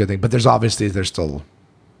 It's a good thing, but there's still.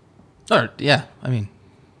 Or yeah, I mean,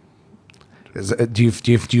 do you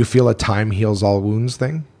feel a time heals all wounds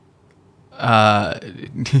thing? No,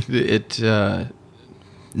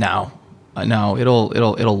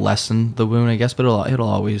 it'll lessen the wound, I guess, but it'll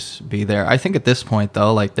always be there. I think at this point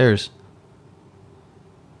though, like there's.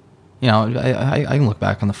 I can look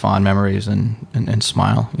back on the fond memories and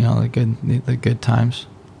smile. The good times.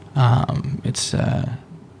 It's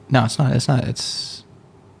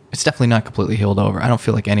definitely not completely healed over. I don't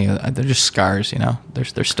feel like any of that. They're just scars.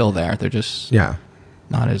 They're still there. They're just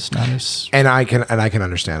not as. And I can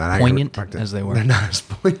understand. And poignant as they were. They're not as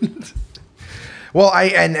poignant. Well,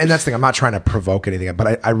 and that's the thing. I'm not trying to provoke anything,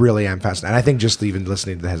 but I really am fascinated. And I think just even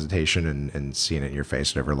listening to the hesitation and seeing it in your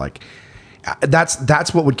face, whatever, like.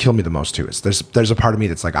 That's what would kill me the most too. Is there's a part of me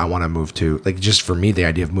that's like, I want to move to, like, just for me, the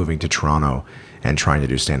idea of moving to Toronto and trying to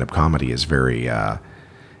do stand-up comedy is very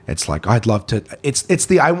it's like, I'd love to,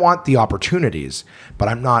 I want the opportunities, but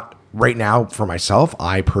I'm not right now for myself.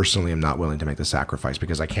 I personally am not willing to make the sacrifice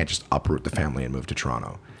because I can't just uproot the family and move to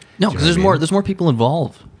Toronto. No, because there's more people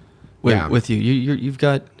involved with you. You've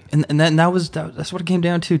got, and that's what it came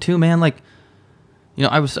down to too, man. Like,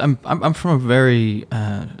 I'm from a very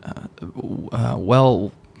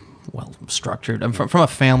well structured. I'm from a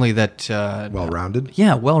family that well-rounded.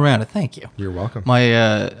 Yeah, well-rounded. Thank you. You're welcome.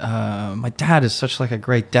 My dad is such like a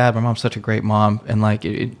great dad. My mom's such a great mom, and like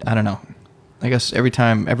I don't know. I guess every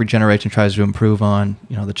generation tries to improve on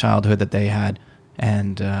the childhood that they had,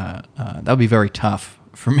 and that would be very tough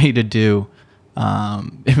for me to do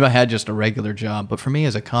if I had just a regular job. But for me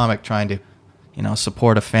as a comic, trying to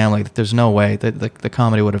support a family, there's no way that the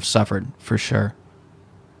comedy would have suffered for sure.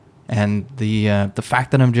 And the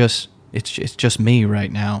fact that it's just me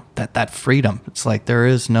right now, that freedom, it's like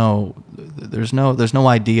there's no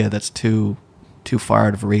idea that's too far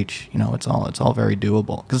out of reach. It's all very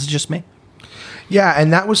doable because it's just me. Yeah,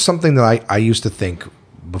 and that was something that I used to think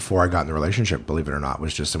before I got in the relationship, believe it or not,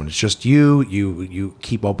 was just when it's just you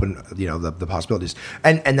keep open, the possibilities.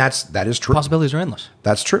 And that is true. Possibilities are endless.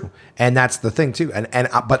 That's true. And that's the thing too.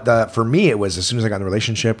 But for me, it was as soon as I got in the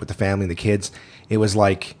relationship with the family and the kids, it was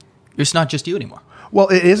like, It's not just you anymore. Well,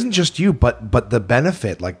 it isn't just you, but the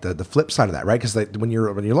benefit, like the flip side of that, right? Because when you're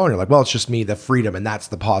alone, you're like, well, it's just me, the freedom, and that's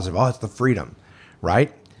the positive. Oh, it's the freedom,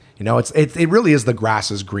 right? You know, it really is the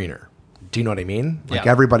grass is greener. Do you know what I mean? Like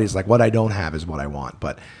everybody's like, what I don't have is what I want.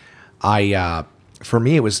 But for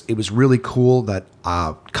me, it was really cool that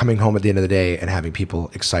coming home at the end of the day and having people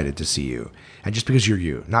excited to see you, and just because you're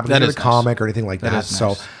you, not because you're a comic or anything like that.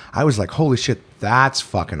 So I was like, holy shit, that's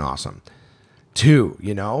fucking awesome, too.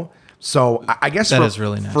 You know. So I guess that is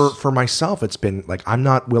really nice. For myself, it's been like I'm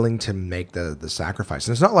not willing to make the sacrifice.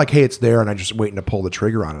 And it's not like, hey, it's there and I'm just waiting to pull the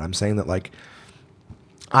trigger on it. I'm saying that like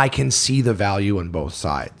I can see the value on both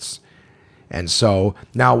sides. And so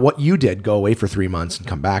now what you did, go away for 3 months and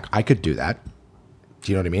come back, I could do that.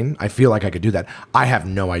 Do you know what I mean? I feel like I could do that. I have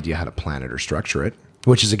no idea how to plan it or structure it,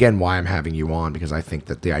 which is, again, why I'm having you on, because I think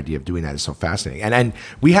that the idea of doing that is so fascinating. And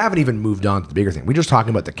we haven't even moved on to the bigger thing. We're just talking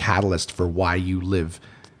about the catalyst for why you live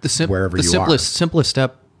wherever you are. The simplest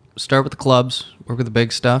step, start with the clubs, work with the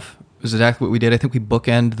big stuff, is exactly what we did. I think we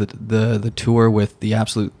bookend the tour with the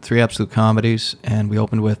three absolute comedies, and we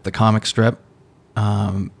opened with the comic strip.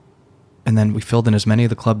 And then we filled in as many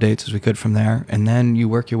of the club dates as we could from there. And then you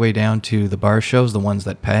work your way down to the bar shows, the ones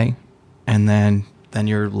that pay. And then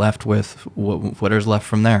you're left with whatever's left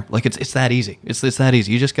from there. Like it's that easy. It's that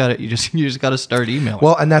easy. You just gotta start emailing.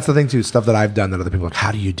 Well, and that's the thing too. Stuff that I've done that other people are like,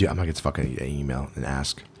 how do you do? I'm like, it's fucking email and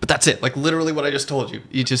ask. But that's it. Like literally what I just told you.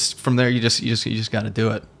 You just from there. You just got to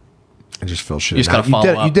do it. And just fill shit. You just got to follow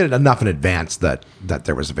up. You did it enough in advance that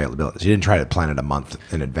there was availability. So you didn't try to plan it a month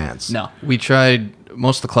in advance. No, we tried.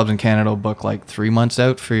 Most of the clubs in Canada will book like 3 months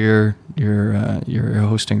out for your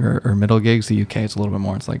hosting or middle gigs. The UK it's a little bit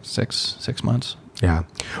more. It's like six months. Yeah.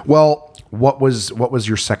 Well, what was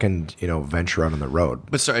your second venture out on the road?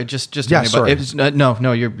 But sorry, just yeah. Sorry.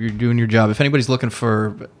 No. You're doing your job. If anybody's looking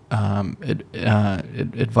for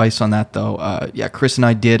advice on that, though, Chris and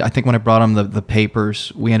I did. I think when I brought him the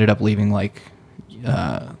papers, we ended up leaving like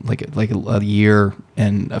a year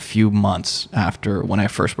and a few months after when I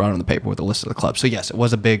first brought him the paper with the list of the clubs. So yes, it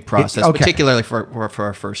was a big process, particularly for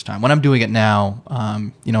our first time. When I'm doing it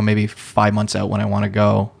now, maybe 5 months out when I want to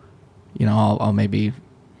go, I'll maybe,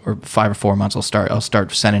 or 5 or 4 months, I'll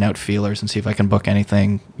start sending out feelers and see if I can book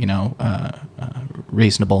anything,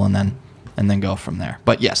 reasonable, and then go from there.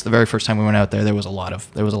 But yes, the very first time we went out there was a lot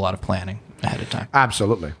of planning ahead of time.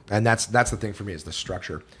 Absolutely, and that's the thing for me is the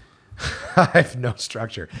structure. I have no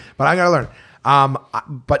structure, but I got to learn.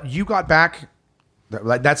 But you got back.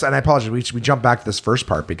 And I apologize. We jumped back to this first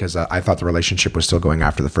part because I thought the relationship was still going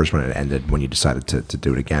after the first one. It ended when you decided to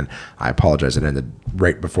do it again. I apologize. It ended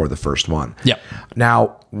right before the first one. Yeah.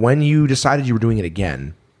 Now, when you decided you were doing it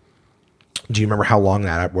again, do you remember how long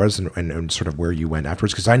that was and sort of where you went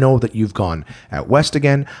afterwards? Because I know that you've gone out west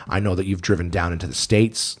again. I know that you've driven down into the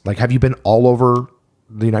States. Like, have you been all over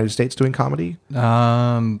the United States doing comedy?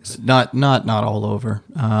 Not all over.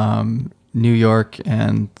 New York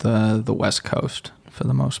and the West Coast for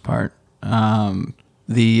the most part. From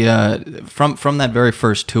that very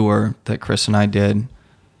first tour that Chris and I did,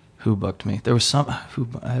 who booked me? There was I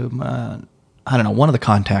don't know. One of the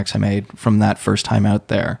contacts I made from that first time out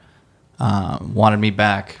there wanted me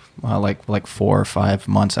back like 4 or 5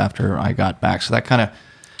 months after I got back. So that kind of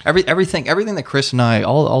everything that Chris and I,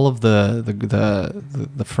 all of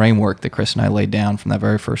the framework that Chris and I laid down from that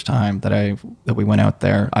very first time that we went out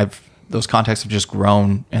there, those contacts have just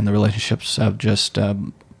grown and the relationships have just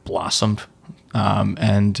blossomed,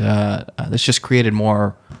 and this just created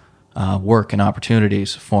more work and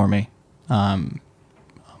opportunities for me,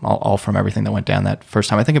 all from everything that went down that first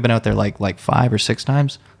time. I think I've been out there like 5 or 6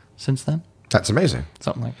 times since then. That's amazing.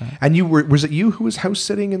 Something like that. And was it you who was house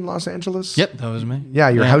sitting in Los Angeles? Yep, that was me. Yeah,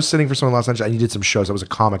 you're house sitting for someone in Los Angeles, and you did some shows. That was a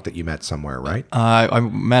comic that you met somewhere, right? I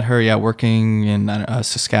met her, working in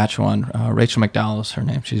Saskatchewan. Rachel McDowell is her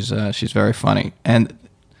name. She's very funny. And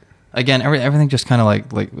again, everything just kind of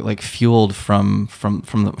like fueled from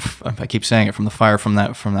the. I keep saying it, from the fire from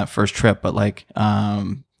that first trip. But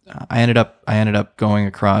I ended up going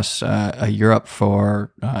across Europe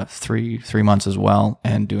for 3 months as well,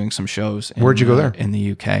 and doing some shows. Where'd you go there? In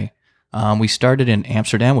the UK. We started in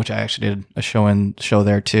Amsterdam, which I actually did a show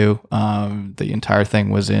there too. The entire thing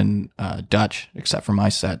was in Dutch, except for my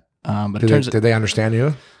set. But did they understand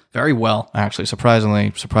you? Very well, actually,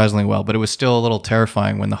 surprisingly well. But it was still a little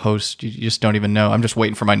terrifying when the host, you just don't even know. I'm just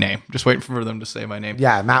waiting for my name, just waiting for them to say my name.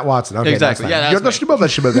 Yeah, Matt Watson. Okay, exactly. Yeah,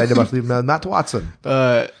 Matt Watson.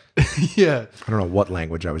 Yeah. I don't know what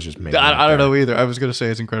language I was just making. I don't know either. I was going to say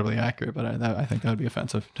it's incredibly accurate, but I think that would be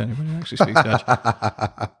offensive to anybody who actually speaks Dutch.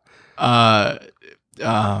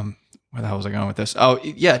 Where the hell was I going with this? Oh,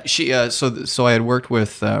 yeah, she. So I had worked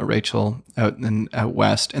with Rachel out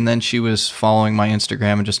west, and then she was following my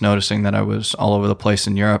Instagram and just noticing that I was all over the place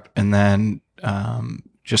in Europe, and then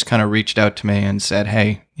just kind of reached out to me and said,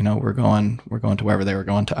 "Hey, we're going to wherever they were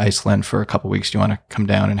going, to Iceland for a couple of weeks. Do you want to come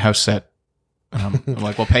down and house sit?" I'm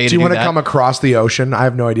like, "We'll pay you." Do you want to that. come across the ocean? I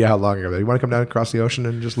have no idea how long ago. You want to come down across the ocean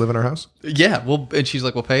and just live in our house? Yeah, well, and she's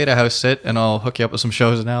like, "We'll pay you to house sit, and I'll hook you up with some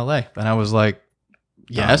shows in LA." And I was like,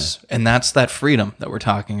 yes. And that's that freedom that we're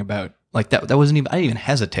talking about. Like that wasn't even, I didn't even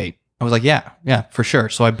hesitate. I was like, yeah, for sure.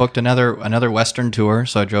 So I booked another Western tour.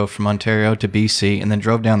 So I drove from Ontario to BC and then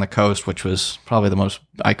drove down the coast, which was probably the most,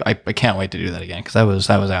 I can't wait to do that again. Cause that was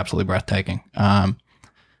absolutely breathtaking.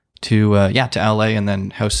 To LA, and then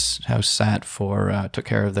house sat for, took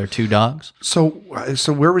care of their 2 dogs. So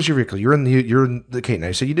where was your vehicle? You're in the, okay. Now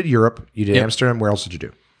you said you did Europe, you did Amsterdam. Where else did you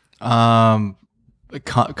do?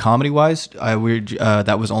 Comedy wise,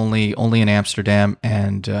 that was only in Amsterdam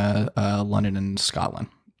and London and Scotland.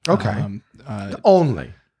 Okay,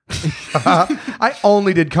 only. I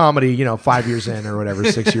only did comedy, 5 years in or whatever,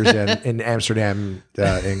 6 years in Amsterdam,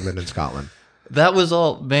 England, and Scotland. That was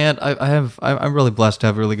all, man. I'm really blessed to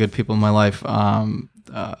have really good people in my life.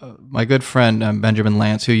 My good friend Benjamin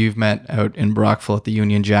Lance, who you've met out in Brockville at the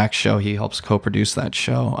Union Jack show, he helps co-produce that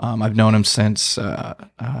show. I've known him since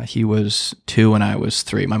he was 2 and I was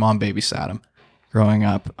 3. My mom babysat him growing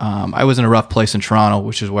up. I was in a rough place in Toronto,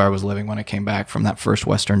 which is where I was living when I came back from that first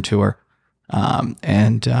Western tour.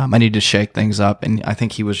 And I needed to shake things up, and I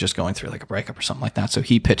think he was just going through like a breakup or something like that. So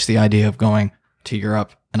he pitched the idea of going to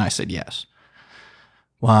Europe, and I said yes.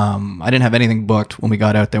 I didn't have anything booked when we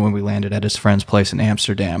got out there, when we landed at his friend's place in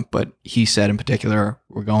Amsterdam, but he said in particular,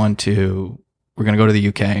 we're going to go to the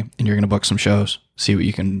UK and you're going to book some shows, see what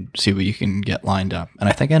you can get lined up. And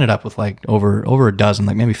I think I ended up with like over a dozen,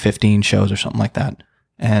 like maybe 15 shows or something like that.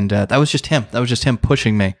 And that was just him. That was just him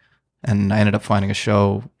pushing me. And I ended up finding a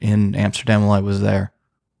show in Amsterdam while I was there.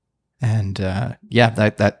 And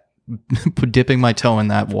that dipping my toe in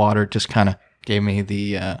that water just kind of gave me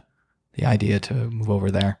the idea to move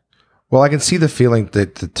over there. Well, I can see the feeling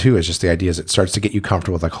that the two is just the idea is it starts to get you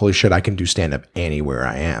comfortable with like, holy shit, I can do stand up anywhere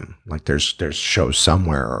I am. Like there's shows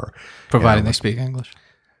somewhere, or provided they speak English.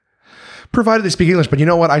 Provided they speak English. But you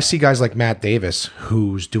know what? I see guys like Matt Davis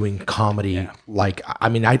who's doing comedy. Yeah. Like, I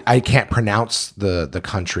mean, I can't pronounce the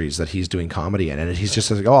countries that he's doing comedy in. And he's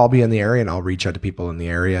just like, oh, I'll be in the area and I'll reach out to people in the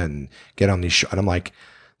area and get on these shows. And I'm like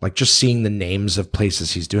just seeing the names of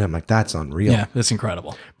places he's doing, I'm like, that's unreal. Yeah, that's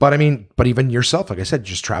incredible. But I mean, but even yourself, like I said,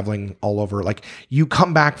 just traveling all over. Like you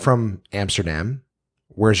come back from Amsterdam,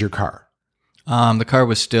 where's your car? The car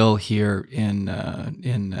was still here in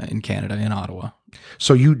Canada, in Ottawa.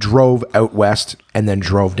 So you drove out west and then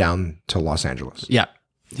drove down to Los Angeles. Yeah.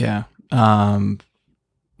 But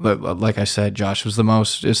like I said, Josh, was the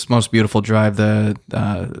most beautiful drive.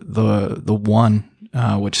 The one.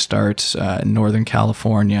 Which starts in Northern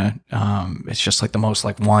California. It's just like the most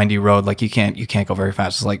like windy road. Like you can't go very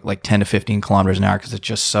fast. It's like 10 to 15 kilometers an hour because it's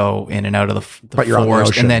just so in and out of the but you're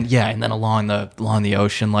forest. On the ocean. And then along the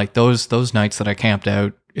ocean. Like those nights that I camped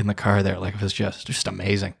out in the car there, like it was just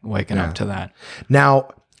amazing waking up to that.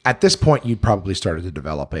 Now, at this point, you'd probably started to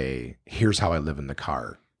develop here's how I live in the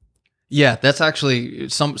car. Yeah, that's actually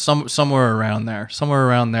somewhere around there. Somewhere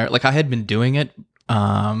around there. Like I had been doing it.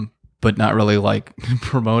 But not really like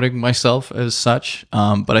promoting myself as such.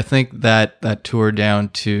 But I think that tour down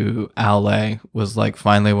to LA was like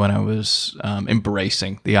finally when I was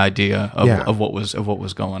embracing the idea of what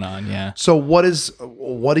was going on. Yeah. So what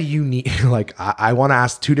do you need? Like I want to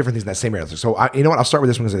ask 2 different things in that same area. So you know what? I'll start with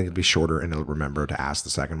this one because I think it'll be shorter, and I'll remember to ask the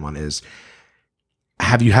second one is,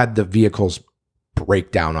 have you had the vehicles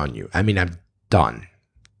break down on you? I mean, I'm done.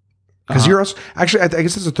 Because you're also, actually, I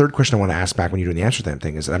guess that's the third question I want to ask back when you're doing the Amsterdam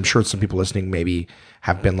thing is that I'm sure some people listening maybe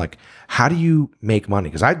have been like, how do you make money?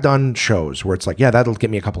 Because I've done shows where it's like, yeah, that'll get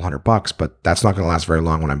me a couple $100, but that's not going to last very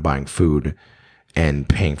long when I'm buying food and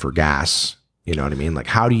paying for gas. You know what I mean? Like,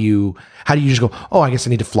 how do you just go, oh, I guess I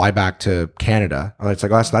need to fly back to Canada. And it's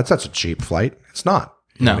like, oh, that's a cheap flight. It's not.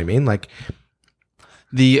 You know what I mean? Like,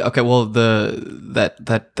 that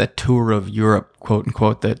tour of Europe, quote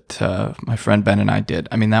unquote, that my friend Ben and I did.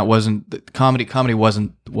 I mean, that wasn't comedy. Comedy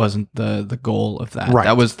wasn't the goal of that. Right.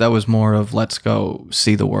 That was more of let's go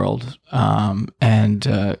see the world.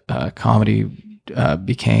 And comedy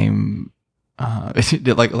became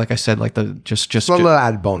like I said, like the just a little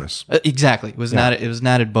added bonus. Exactly. It was an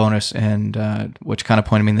added bonus, and which kind of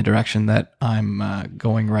pointed me in the direction that I'm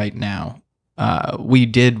going right now. we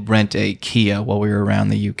did rent a Kia while we were around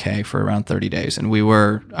the UK for around 30 days, and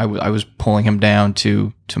I was pulling him down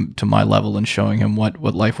to my level and showing him what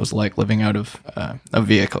life was like living out of a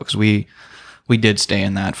vehicle, because we did stay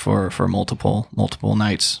in that for multiple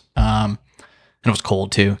nights. And it was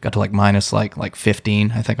cold too. Got to like minus like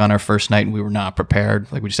 15, I think, on our first night, and we were not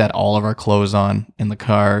prepared. Like we just had all of our clothes on in the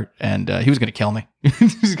car, and he was going to kill me. He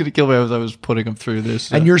was going to kill me as I was putting him through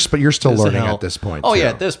this. And you're still learning at this point. Oh too. yeah,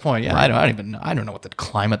 at this point, yeah. Right. I don't know what the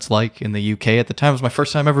climate's like in the UK at the time. It was my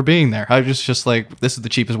first time ever being there. I was just like, this is the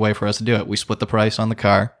cheapest way for us to do it. We split the price on the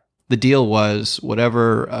car. The deal was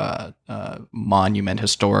whatever monument,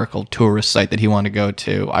 historical tourist site that he wanted to go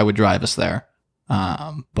to, I would drive us there.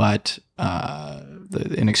 But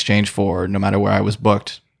in exchange for no matter where I was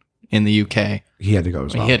booked in the UK, he had to go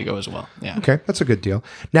as well. He had to go as well. Yeah. Okay, that's a good deal.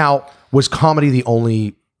 Now, was comedy the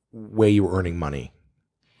only way you were earning money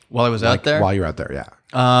while I was out there? While you were out there, yeah.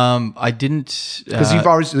 I didn't, because you've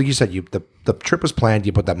always, like you said, the trip was planned.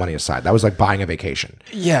 You put that money aside. That was like buying a vacation.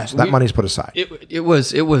 Yeah, so that money's put aside. It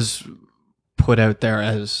was put out there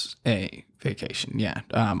as a vacation. Yeah.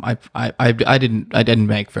 I didn't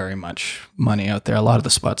make very much money out there. A lot of the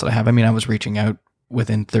spots that I have, I mean, I was reaching out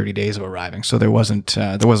within 30 days of arriving, so there wasn't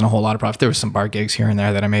a whole lot of profit. There was some bar gigs here and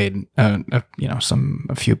there that I made, a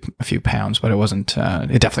few pounds, but it wasn't.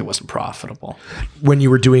 It definitely wasn't profitable. When you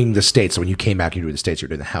were doing the States, when you came back, you were doing the States, you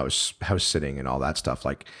were doing the house sitting and all that stuff.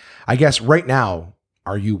 Like, I guess right now,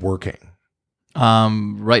 are you working?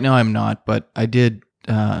 Right now I'm not, but I did.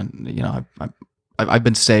 I've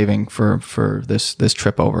been saving for this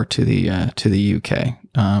trip over to the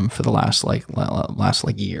UK for the last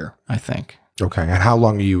year, I think. Okay, and how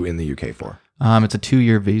long are you in the UK for? It's a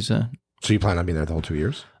 2-year visa. So you plan on being there the whole 2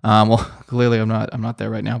 years? Well, clearly I'm not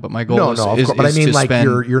there right now, but my goal is but I mean, like,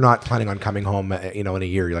 spend, you're not planning on coming home, in a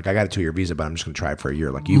year. You're like, I got a 2-year visa, but I'm just going to try it for a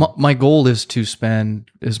year. Like you, my goal is to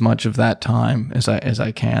spend as much of that time as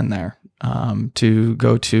I can there. To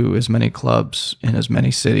go to as many clubs in as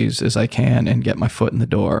many cities as I can and get my foot in the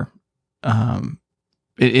door.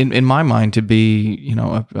 In my mind, to be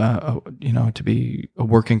to be a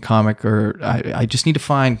working comic, or I just need to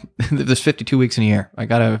find. There's 52 weeks in a year.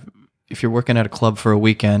 If you're working at a club for a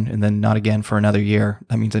weekend and then not again for another year,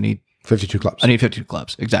 that means I need 52 clubs. I need 52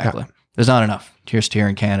 clubs, exactly. Yeah. There's not enough here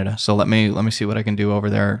in Canada, so let me see what I can do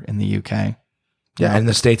over there in the UK. Yeah, and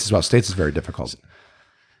the States as well. States is very difficult.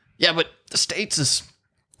 Yeah, but the States is,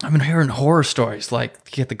 I've been hearing horror stories. Like,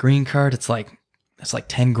 you get the green card, it's like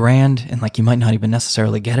 $10,000, and like you might not even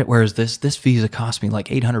necessarily get it. Whereas this visa cost me like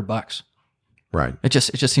 $800. Right. It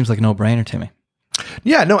just seems like a no-brainer to me.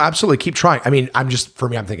 Yeah, no, absolutely. Keep trying. I mean, I'm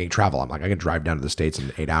thinking travel. I'm like, I can drive down to the States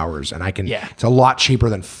in 8 hours, and I can. Yeah. It's a lot cheaper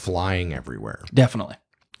than flying everywhere. Definitly.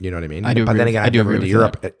 You know what I mean? I do. But then again, I've never been to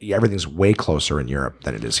Europe. That. Everything's way closer in Europe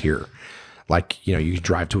than it is here. Like, you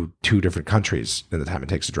drive to 2 different countries in the time it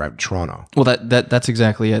takes to drive to Toronto. Well, that's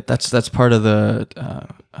exactly it. That's part of the.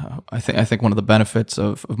 I think one of the benefits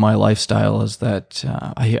of my lifestyle is that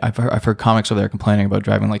I've heard comics over there complaining about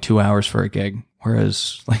driving like 2 hours for a gig,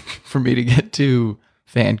 whereas like for me to get to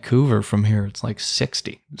Vancouver from here, it's like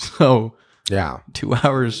 60. So yeah, 2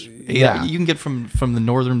 hours. Yeah, you can get from the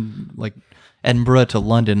northern, like Edinburgh to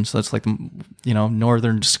London, so that's like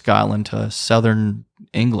northern Scotland to southern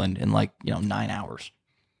England in 9 hours.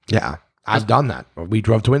 Yeah, I've done that. We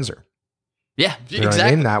drove to Windsor. Yeah, you know exactly.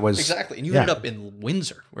 What I mean? That was exactly, and you ended up in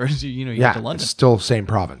Windsor, whereas you get to London. It's still same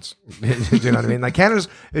province. You know what I mean? Like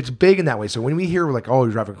it's big in that way. So when we hear like, oh,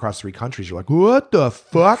 you're driving across 3 countries, you're like, what the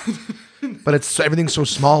fuck? But everything's so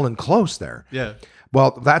small and close there. Yeah.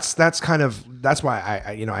 Well, that's why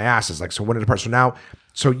I asked is like, so when did it part? So now,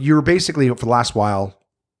 so you're basically for the last while,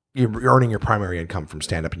 you're earning your primary income from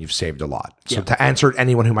stand up, and you've saved a lot. So to answer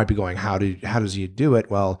anyone who might be going, how does you do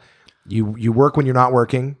it? Well, you work when you're not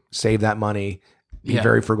working, save that money, be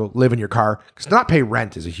very frugal, live in your car, because not pay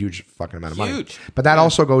rent is a huge fucking amount of money. But that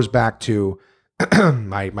also goes back to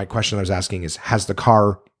my question I was asking is, has the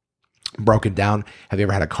car broken down? Have you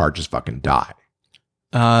ever had a car just fucking die?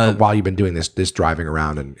 While you've been doing this driving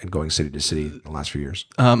around and going city to city in the last few years?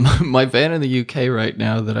 My van in the UK right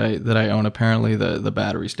now that I own, apparently the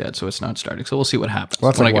battery's dead, so it's not starting. So we'll see what happens.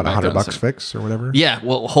 Well, that's like what, $100 fix or whatever? Yeah,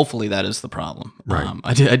 well, hopefully that is the problem. Right.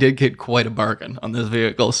 I did get quite a bargain on this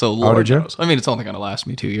vehicle, so Lord knows. I mean, it's only going to last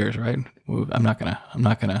me 2 years, right? I'm not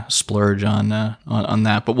gonna splurge on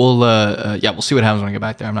that, but we'll see what happens when I get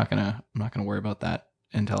back there. I'm not gonna worry about that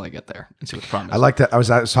until I get there and see what the problem is. I like that. I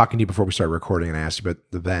was talking to you before we started recording, and I asked you about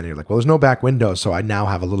the van. And you're like, well, there's no back window, so I now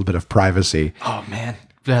have a little bit of privacy. Oh, man.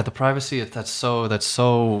 Yeah, the privacy, that's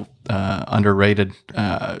so underrated.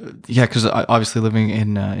 Yeah, because obviously living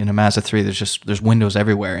in a Mazda 3, there's windows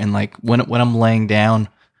everywhere, and like when I'm laying down,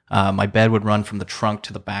 my bed would run from the trunk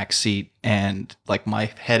to the back seat, and like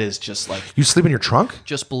my head is just like You sleep in your trunk?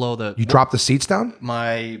 just below the. You drop the seats down?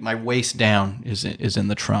 My waist down is in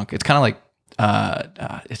the trunk. It's kind of like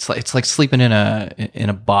it's like sleeping in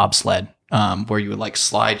a bobsled. Where you would like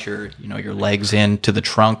slide your legs into the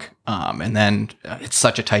trunk, and then it's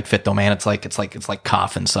such a tight fit though, man. It's like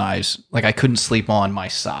coffin size. Like I couldn't sleep on my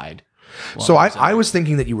side. So I was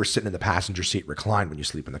thinking that you were sitting in the passenger seat reclined when you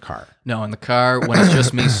sleep in the car. No, in the car when it's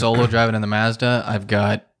just me solo driving in the Mazda, I've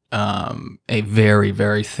got a very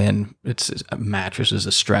very thin. A mattress is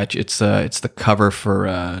a stretch. It's the cover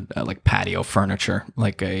for like patio furniture,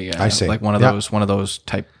 like I see. like one of those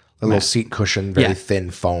type. A little seat cushion, very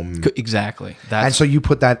thin foam. Exactly. And so you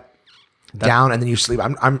put that down and then you sleep.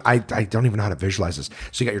 I don't even know how to visualize this.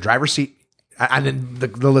 So you got your driver's seat, and then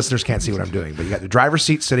the listeners can't see what I'm doing, but you got the driver's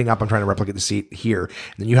seat sitting up. I'm trying to replicate the seat here.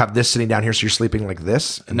 And then you have this sitting down here. So you're sleeping like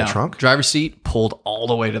this in the trunk? Driver's seat pulled all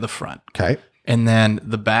the way to the front. Okay. And then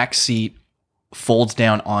the back seat folds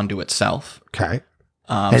down onto itself. Okay.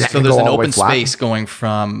 So there's an open space going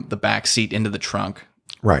from the back seat into the trunk.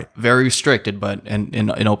 Right. Very restricted, but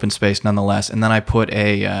in open space nonetheless. And then I put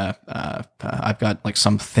I've got like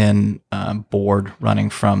some thin board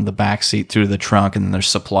running from the back seat through the trunk, and then there's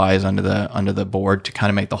supplies under the board to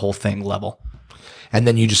kind of make the whole thing level. And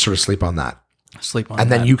then you just sort of sleep on that.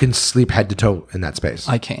 And then you can sleep head to toe in that space.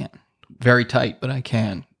 I can. Very tight, but I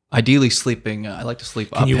can. Ideally sleeping, I like to sleep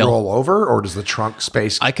uphill. Can you roll over, or does the trunk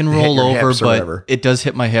space I can roll over, but it does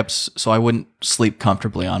hit my hips, so I wouldn't sleep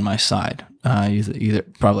comfortably on my side. Either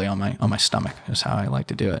probably on my stomach is how I like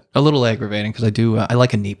to do it. A little aggravating because I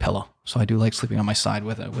like a knee pillow, so I do like sleeping on my side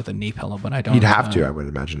with a knee pillow, but I don't. You'd have to, I would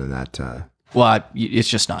imagine, in that. Well, it's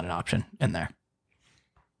just not an option in there.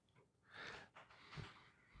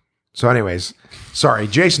 So anyways, sorry,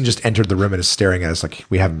 Jason just entered the room and is staring at us like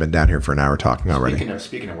we haven't been down here for an hour talking already.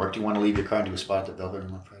 Speaking of work, do you want to leave your car and do a spot at the Velvet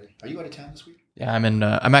Room on Friday? Are you out of town this week? Yeah,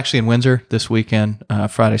 I'm actually in Windsor this weekend,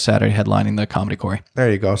 Friday, Saturday, headlining the Comedy Quarry. There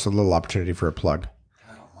you go. So a little opportunity for a plug.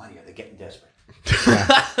 I don't mind you. They're getting desperate.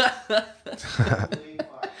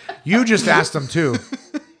 You just asked them too.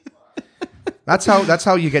 That's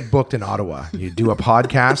how you get booked in Ottawa. You do a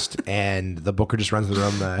podcast and the booker just runs the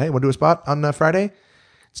room. Hey, want to do a spot on Friday?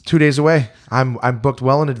 It's 2 days away. I'm booked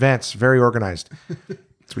well in advance. Very organized.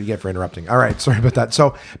 That's what you get for interrupting. All right, sorry about that.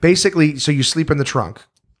 So basically, you sleep in the trunk.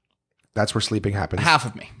 That's where sleeping happens. Half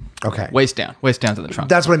of me. Okay. Waist down to the trunk.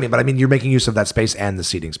 That's what I mean. But I mean, you're making use of that space and the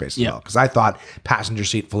seating space as Yeah. well. Because I thought passenger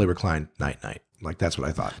seat, fully reclined, night. Like that's what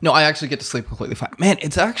I thought. No, I actually get to sleep completely fine. Man,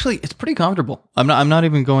 it's pretty comfortable. I'm not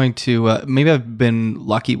even going to. Maybe I've been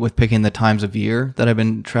lucky with picking the times of year that I've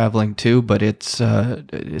been traveling to, but it's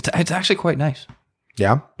actually quite nice.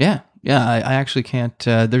 Yeah. Yeah. I actually can't.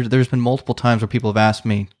 There's been multiple times where people have asked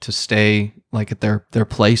me to stay like at their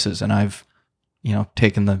places, and I've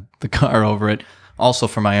taken the car over it. Also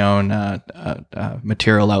for my own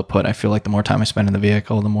material output, I feel like the more time I spend in the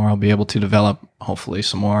vehicle, the more I'll be able to develop, hopefully,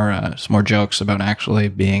 some more jokes about actually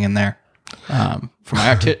being in there. For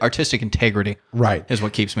my artistic integrity, right, is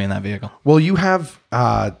what keeps me in that vehicle. Well, you have.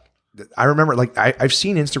 I remember, like I've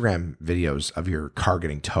seen Instagram videos of your car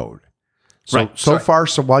getting towed. So far,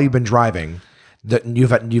 while you've been driving, that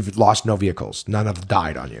you've lost no vehicles. None have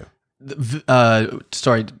died on you.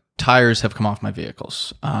 Tires have come off my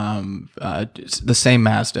vehicles. The same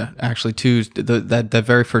Mazda, actually, too. That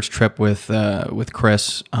very first trip with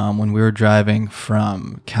Chris, when we were driving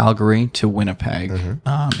from Calgary to Winnipeg,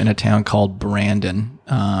 in a town called Brandon,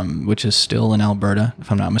 which is still in Alberta,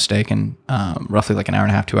 if I'm not mistaken, roughly like an hour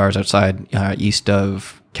and a half, 2 hours outside, east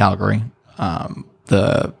of Calgary.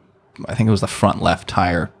 I think it was the front left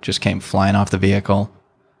tire just came flying off the vehicle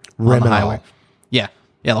on the highway. Yeah,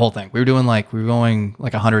 the whole thing. We were going like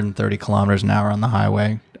 130 kilometers an hour on the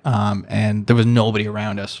highway, and there was nobody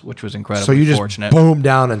around us, which was incredibly fortunate. So you fortunate. just boom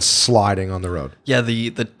down and sliding on the road. Yeah,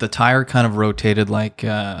 the tire kind of rotated like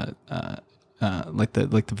the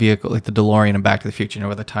vehicle, like the DeLorean in Back to the Future,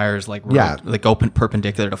 where the tires like open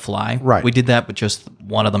perpendicular to fly. Right. We did that, but just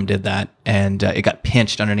one of them did that, and it got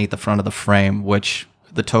pinched underneath the front of the frame, which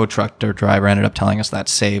the tow truck driver ended up telling us that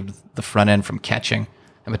saved the front end from catching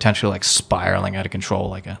and potentially like spiraling out of control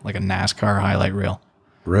like a NASCAR highlight reel.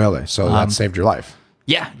 Really? So that saved your life?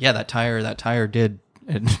 Yeah. That tire did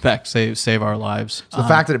in fact save our lives. So the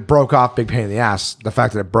fact that it broke off, big pain in the ass. The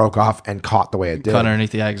fact that it broke off and caught the way it did. Caught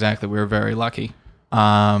underneath, yeah, exactly. We were very lucky.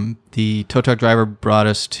 The tow truck driver brought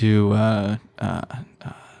us to I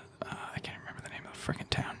can't remember the name of the freaking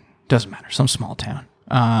town. Doesn't matter. Some small town.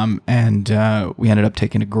 and we ended up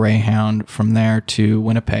taking a Greyhound from there to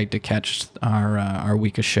Winnipeg to catch our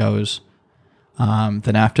week of shows.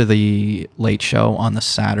 Then after the late show on the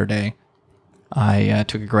Saturday, I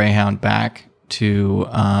took a Greyhound back to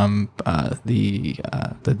the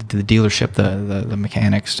dealership, the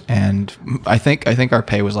mechanics, and I think our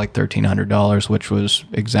pay was like $1,300, which was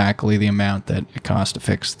exactly the amount that it cost to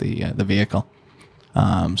fix the vehicle.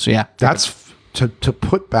 So yeah, That's to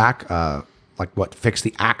put back fix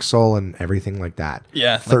the axle and everything like that.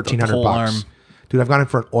 Yeah, $1,300 bucks. Dude, I've gone in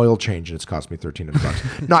for an oil change and it's cost me $1,300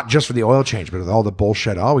 bucks. Not just for the oil change, but with all the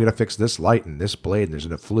bullshit. Oh, we got to fix this light and this blade and there's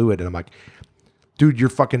a fluid. And I'm like, dude, your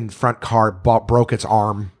fucking front car broke its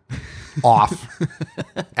arm off.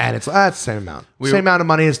 And it's the same amount. Same amount of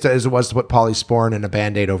money as it was to put polysporin and a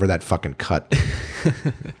Band-Aid over that fucking cut.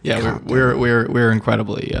 Yeah, we're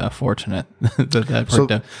incredibly fortunate that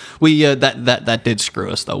worked out. We that did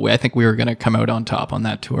screw us though. I think we were going to come out on top on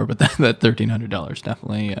that tour, but that $1,300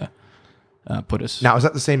 definitely put us. Now, is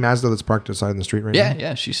that the same Mazda that's parked outside in the street right now?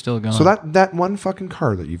 Yeah, she's still going. So that one fucking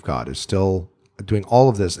car that you've got is still doing all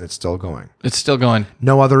of this and it's still going. It's still going.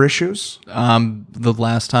 No other issues? The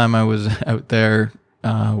last time I was out there,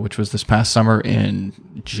 which was this past summer in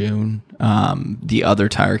June, the other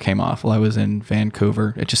tire came off while I was in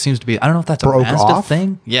Vancouver. It just seems to be, I don't know if that's broke a Mazda off?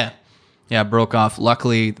 thing. Yeah, broke off.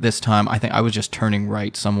 Luckily, this time, I think I was just turning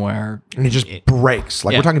right somewhere. And it just breaks.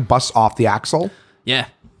 Like we're talking busts off the axle? Yeah.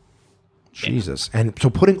 Jesus. And so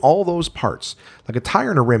putting all those parts, like a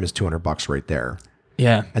tire and a rim is $200 right there.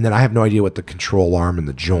 Yeah. And then I have no idea what the control arm and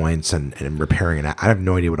the joints and repairing it. I have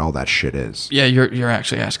no idea what all that shit is. Yeah, you're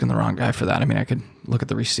actually asking the wrong guy for that. I mean, I could look at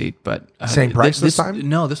the receipt, but same price this time?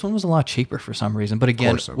 No, this one was a lot cheaper for some reason. But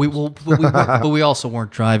again, Of course it but we also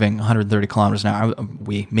weren't driving 130 kilometers an hour.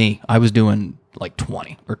 I was doing like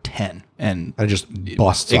 20 or 10, and it just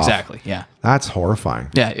busts off. Exactly. Yeah. That's horrifying.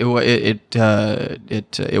 Yeah, it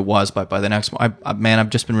was, but by the next, I've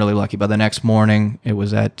just been really lucky. By the next morning, it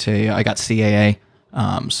was I got CAA,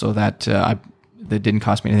 so that that didn't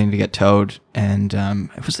cost me anything to get towed, and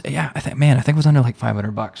it was I think it was under like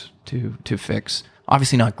 $500 to fix.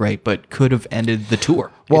 Obviously not great, but could have ended the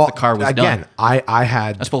tour if the car was done. I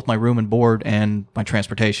had that's both my room and board and my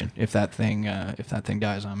transportation if that thing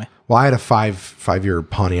dies on me. Well, I had a five-year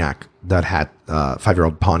Pontiac that had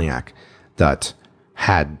 5-year-old Pontiac that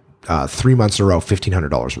had 3 months in a row $1,500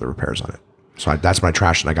 worth of repairs on it. So that's my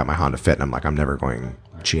trash, and I got my Honda Fit, and I'm like, I'm never going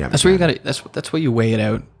GM. That's where you got it. That's where you weigh it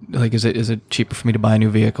out. Like, is it cheaper for me to buy a new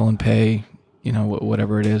vehicle and pay,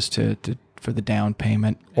 whatever it is to for the down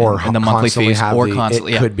payment and the monthly fees, or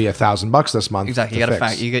constantly it could be $1,000 this month. Exactly. You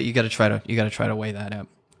got to try to weigh that out.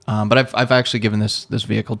 But I've actually given this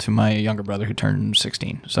vehicle to my younger brother who turned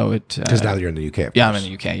 16. So because now that you're in the UK. Yeah, I'm in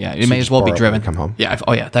the UK. Yeah, it may as well be driven. Come home. Yeah.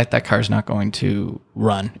 That car's not going to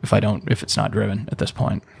run if it's not driven at this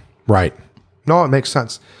point. Right. No, it makes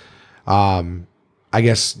sense. I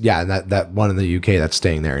guess and that one in the UK that's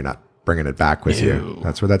staying there, you're not bringing it back with you.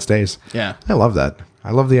 That's where that stays. Yeah. I love that. I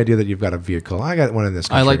love the idea that you've got a vehicle. I got one in this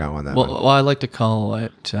country. I got one that. Well, I like to call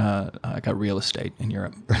it. I got real estate in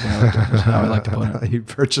Europe. That's how I like to put it. You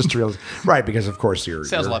purchased real, right? Because of course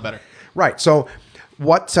sounds a lot better. Right. So,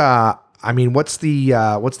 what? What's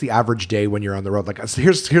the average day when you're on the road? Like,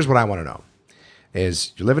 here's what I want to know: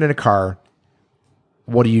 is you're living in a car.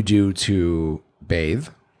 What do you do to bathe?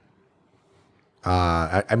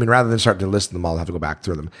 Rather than start to list them all, I have to go back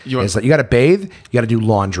through them. It's like you got to bathe, you got to do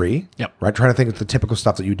laundry. Yep. Right. Trying to think of the typical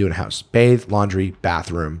stuff that you do in a house: bathe, laundry,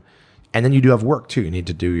 bathroom, and then you do have work too. You need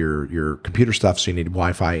to do your computer stuff, so you need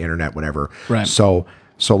Wi-Fi, internet, whatever. Right. So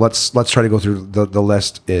let's try to go through the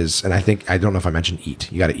list. I don't know if I mentioned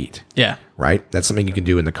eat. You got to eat. Yeah. Right. That's something you can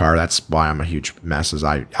do in the car. That's why I'm a huge mess. Is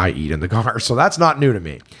I eat in the car, so that's not new to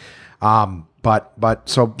me. So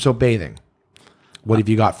bathing. What have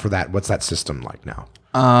you got for that? What's that system like now?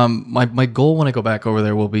 My goal when I go back over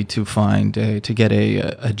there will be to find to get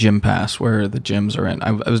a gym pass where the gyms are in.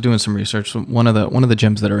 I was doing some research. One of the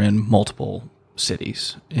gyms that are in multiple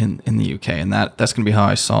cities in the UK, and that's going to be how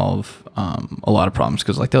I solve a lot of problems,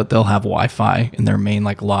 because like they'll have Wi-Fi in their main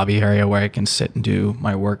like lobby area where I can sit and do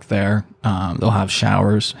my work there. They'll have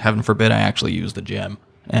showers. Heaven forbid I actually use the gym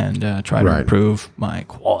and try to improve my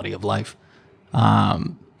quality of life.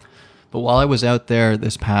 But while I was out there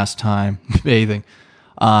this past time bathing,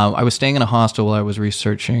 I was staying in a hostel while I was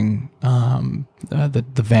researching the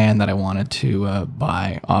van that I wanted to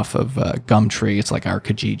buy off of Gumtree. It's like our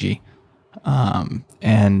Kijiji.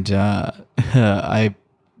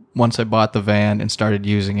 Once I bought the van and started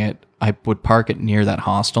using it, I would park it near that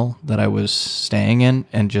hostel that I was staying in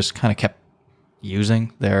and just kind of kept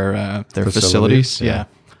using their facilities. Yeah.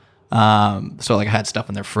 So like I had stuff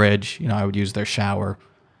in their fridge. You know, I would use their shower.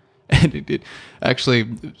 And it actually,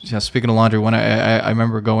 speaking of laundry, when I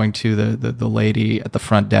remember going to the lady at the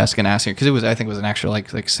front desk and asking her, because I think it was an extra like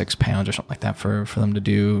 £6 or something like that for them to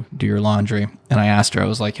do your laundry. And I asked her, I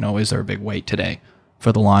was like, you know, is there a big wait today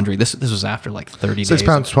for the laundry? This was after like 30 days. £6,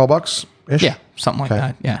 $12 ish. Yeah, something like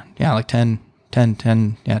that. Yeah, like 10 to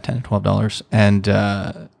 $12. And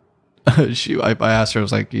I asked her, I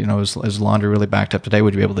was like, you know, is laundry really backed up today?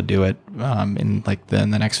 Would you be able to do it in like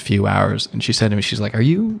in the next few hours? And she said to me, she's like, are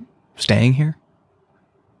you staying here?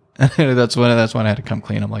 that's when I had to come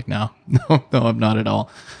clean. I'm like, no, I'm not at all.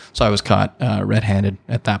 So I was caught red-handed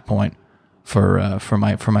at that point for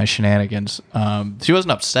my shenanigans. She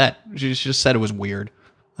wasn't upset. She just said it was weird,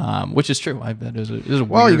 which is true. I bet it was a weird.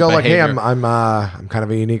 Well, you go behavior. like, hey, I'm kind of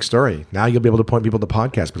a unique story. Now you'll be able to point people to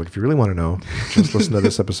podcasts. But like, if you really want to know, just listen to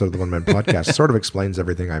this episode of the One Man Podcast. It sort of explains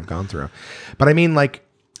everything I've gone through. But I mean, like,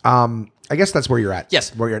 I guess that's where you're at.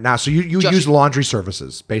 Yes. Where you're at now. So you use laundry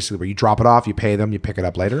services, basically, where you drop it off, you pay them, you pick it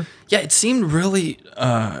up later? Yeah, it seemed really,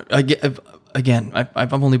 again,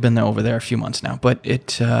 I've only been there over there a few months now, but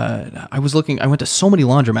I went to so many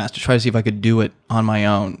laundromats to try to see if I could do it on my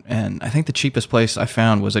own. And I think the cheapest place I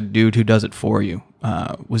found was a dude who does it for you,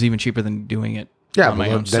 was even cheaper than doing it on my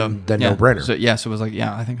own. Then no brainer. So it was like,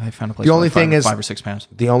 I think I found a place The only for like thing is £5 or £6.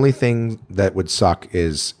 The only thing that would suck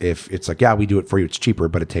is if it's like, yeah, we do it for you, it's cheaper,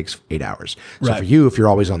 but it takes 8 hours. So Right. for you, if you're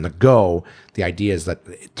always on the go, the idea is that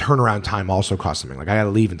turnaround time also costs something. Like I got to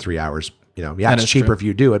leave in 3 hours. You know, yeah, That it's is cheaper true. if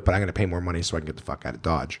you do it, but I'm going to pay more money so I can get the fuck out of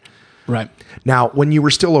Dodge. Right. Now, when you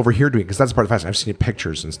were still over here doing, because that's part of the fashion, I've seen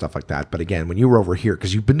pictures and stuff like that. But again, when you were over here,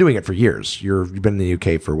 because you've been doing it for years, you've been in the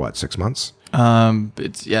UK for what, 6 months?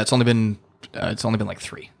 It's only been like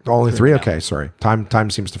 3. Only 3? Okay, sorry. Time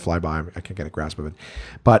seems to fly by. I can't get a grasp of it.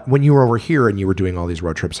 But when you were over here and you were doing all these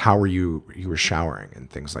road trips, how were you were showering and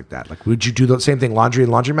things like that? Like, would you do the same thing, laundry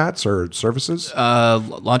and laundromats or services?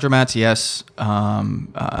 Laundromats, yes.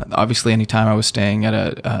 Obviously, anytime I was staying at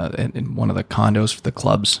in one of the condos the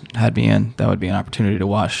clubs had me in, that would be an opportunity to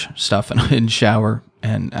wash stuff and shower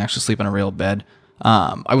and actually sleep in a real bed.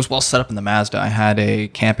 I was well set up in the Mazda. I had a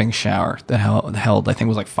camping shower that held I think it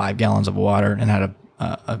was like 5 gallons of water, and had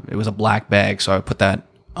it was a black bag, so I would put that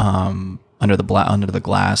under the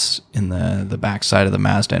glass in the back side of the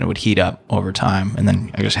Mazda, and it would heat up over time, and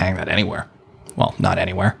then I just hang that anywhere. Well, not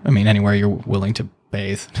anywhere. I mean, anywhere you're willing to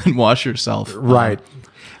bathe and wash yourself. Right.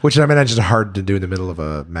 Which I mean, that's just hard to do in the middle of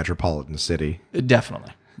a metropolitan city.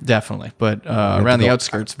 Definitely. But around the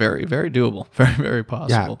outskirts, very, very doable. Very, very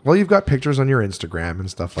possible. Yeah. Well, you've got pictures on your Instagram and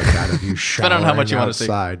stuff like that of you showering Depending on how much you want to see.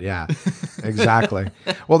 outside. Yeah, exactly.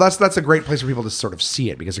 Well, that's a great place for people to sort of see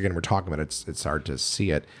it, because again, we're talking about it's hard to see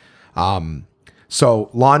it. So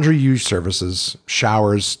laundry use services,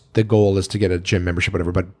 showers, the goal is to get a gym membership,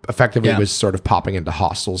 whatever, but effectively was sort of popping into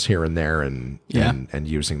hostels here and there and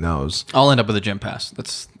using those. I'll end up with a gym pass.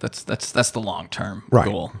 That's the long term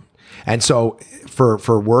goal. And so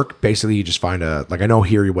for work, basically you just find I know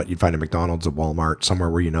here you'd find a McDonald's, a Walmart, somewhere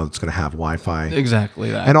where you know it's going to have Wi-Fi. Exactly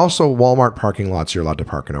that. And also Walmart parking lots, you're allowed to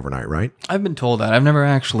park in overnight, right? I've been told that. I've never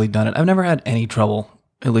actually done it. I've never had any trouble,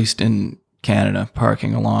 at least in Canada,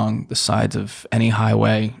 parking along the sides of any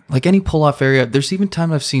highway, like any pull-off area. There's even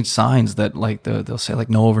time I've seen signs that like they'll say like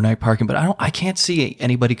no overnight parking, but I can't see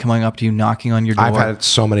anybody coming up to you, knocking on your door. I've had it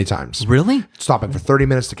so many times. Really? Stopping for 30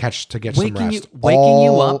 minutes to get some rest. Waking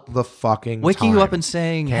you up the fucking waking time. you up and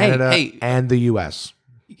saying, Canada hey, and the US.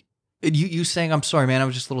 You saying, I'm sorry, man, I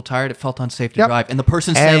was just a little tired. It felt unsafe to drive. And the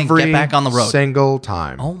person saying, get back on the road. Every single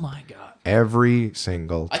time. Oh my God. Every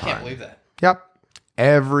single time. I can't believe that. Yep.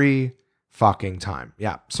 Every fucking time.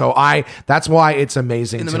 Yeah. So that's why it's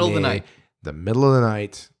amazing. In the middle of the night. The middle of the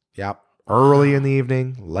night. Yep. Early in the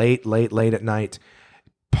evening, late at night.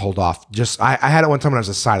 Pulled off. I had it one time when I was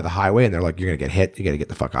on the side of the highway, and they're like, you're going to get hit. You got to get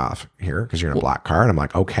the fuck off here because you're in a black car. And I'm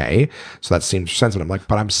like, okay. So that seems sensible. I'm like,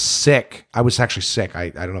 but I'm sick. I was actually sick. I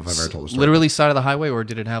don't know if I've ever told the story. Literally side of the highway, or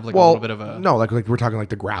did it have like a little bit of a... No, like we're talking like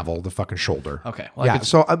the gravel, the fucking shoulder. Okay. Well, yeah.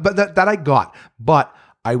 So, but that I got. But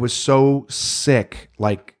I was so sick,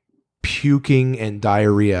 like puking and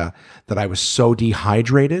diarrhea, that I was so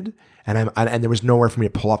dehydrated, and there was nowhere for me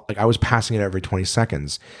to pull up. Like I was passing it every 20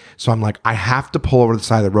 seconds. So I'm like, I have to pull over to the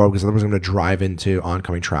side of the road, because otherwise I'm going to drive into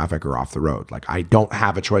oncoming traffic or off the road. Like I don't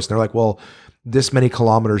have a choice. And they're like, well, this many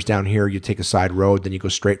kilometers down here, you take a side road, then you go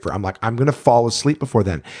straight for. I'm like, I'm going to fall asleep before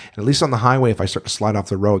then. And at least on the highway, if I start to slide off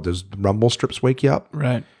the road, those rumble strips wake you up.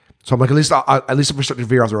 Right. So I'm like, at least if we start to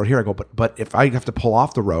veer off the road here, I go, but if I have to pull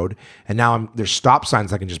off the road, and now there's stop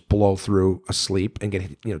signs I can just blow through asleep and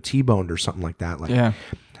get T-boned or something like that. Like, Yeah.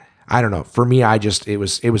 I don't know. For me, it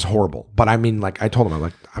was horrible. But I mean, like I told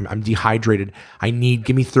him, I'm dehydrated.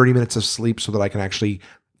 Give me 30 minutes of sleep so that I can actually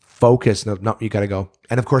focus. No, you got to go.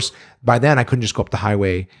 And of course, by then I couldn't just go up the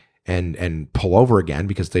highway and pull over again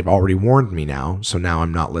because they've already warned me now. So now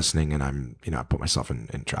I'm not listening, and I put myself in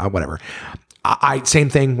whatever. Same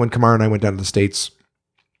thing when Kamara and I went down to the States.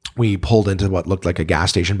 We pulled into what looked like a gas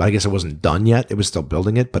station, but I guess it wasn't done yet. It was still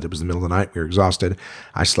building it, but it was the middle of the night. We were exhausted.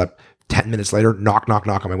 I slept. 10 minutes later, knock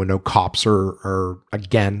on my window. Cops are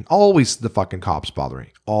again, always the fucking cops bother me.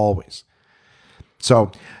 Always.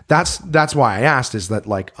 So that's why I asked, is that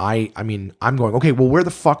like, I mean, I'm going, okay, well, where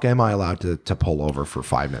the fuck am I allowed to pull over for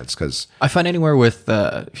 5 minutes? Because I find anywhere with,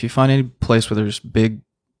 if you find any place where there's big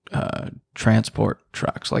transport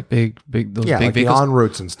trucks, like those big like vehicles. the en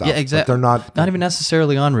routes and stuff. Yeah, exactly. They're not even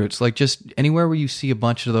necessarily en routes. Like just anywhere where you see a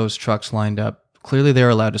bunch of those trucks lined up, clearly they're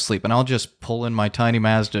allowed to sleep, and I'll just pull in my tiny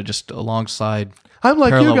Mazda just alongside. I'm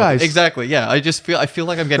like you guys. Exactly. Yeah. I feel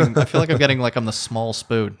like I'm getting like I'm the small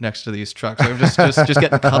spoon next to these trucks. I'm just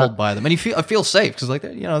getting cuddled by them, and I feel safe because like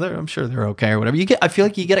I'm sure they're okay or whatever. I feel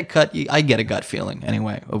like you get I get a gut feeling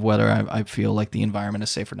anyway of whether I feel like the environment is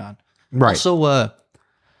safe or not. Right. Also,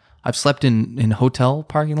 I've slept in hotel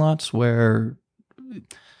parking lots where,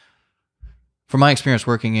 from my experience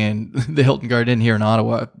working in the Hilton Garden Inn here in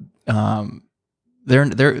Ottawa,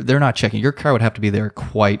 they're not checking. Your car would have to be there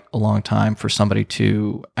quite a long time for somebody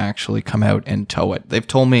to actually come out and tow it. They've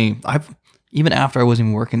told me, even after I wasn't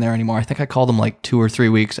even working there anymore, I think I called them like 2 or 3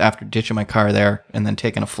 weeks after ditching my car there and then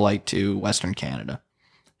taking a flight to Western Canada.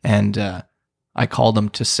 And I called them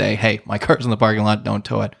to say, hey, my car's in the parking lot, don't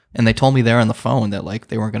tow it. And they told me there on the phone that like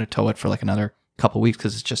they weren't going to tow it for like another couple of weeks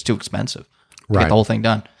because it's just too expensive to get the whole thing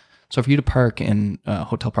done. So for you to park in a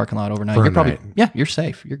hotel parking lot overnight, you're probably, you're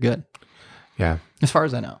safe. You're good. Yeah. As far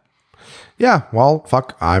as I know. Yeah. Well,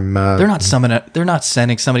 fuck. I'm. They're not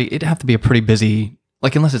sending somebody. It'd have to be a pretty busy,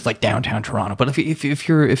 like unless it's like downtown Toronto. But if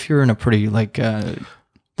you're in a pretty like,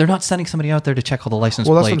 they're not sending somebody out there to check all the license plates.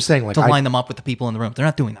 Well, that's what I'm saying. Like, to line them up with the people in the room. They're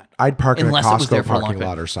not doing that. I'd park Unless in a it was there Costco for a long parking time.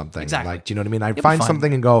 lot or something. Exactly. Like, do you know what I mean? I'd find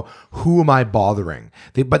something and go, who am I bothering?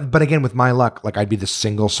 But again, with my luck, like I'd be the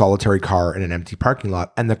single solitary car in an empty parking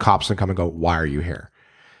lot, and the cops would come and go, "Why are you here?"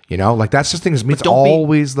 You know, like that's just things. It's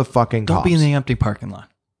always the fucking cops. Don't be in the empty parking lot.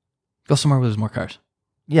 Go somewhere where there's more cars.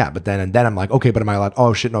 Yeah, but then I'm like, okay, but am I allowed?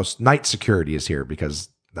 Oh shit, no, night security is here because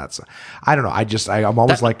that's. I don't know. I'm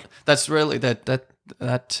always like. That's really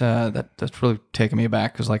that's really taken me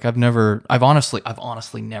aback because like I've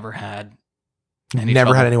honestly never had.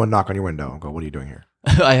 Had anyone knock on your window and go, "What are you doing here?"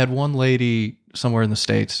 I had one lady somewhere in the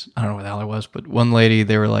States. I don't know where the hell I was, but one lady,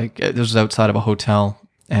 they were like, this was outside of a hotel.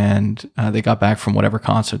 And they got back from whatever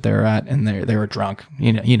concert they were at, and they were drunk,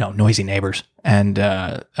 noisy neighbors. And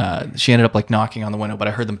she ended up like knocking on the window, but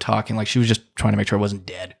I heard them talking. Like she was just trying to make sure I wasn't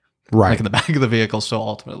dead, right, like in the back of the vehicle. So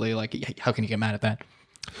ultimately, like, how can you get mad at that?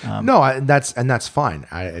 That's fine.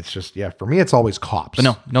 It's just for me, it's always cops.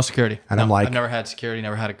 But no security. And I'm like, I've never had security,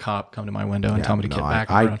 never had a cop come to my window and tell me to get back.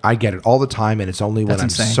 I get it all the time, and it's only when I'm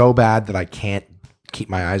so bad that I can't keep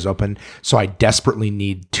my eyes open, so I desperately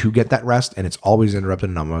need to get that rest, and it's always interrupted,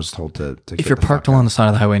 and I'm always told to if you're parked along the side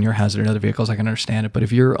of the highway and you're hazarding other vehicles, I can understand it, but if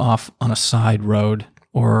you're off on a side road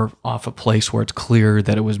or off a place where it's clear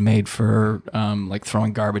that it was made for like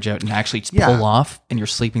throwing garbage out and actually pull off and you're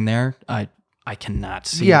sleeping there, I cannot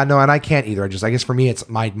see and I can't either. I guess for me, it's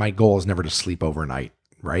my goal is never to sleep overnight,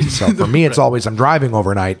 right? So for me, it's always I'm driving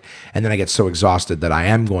overnight, and then I get so exhausted that I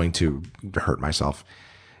am going to hurt myself.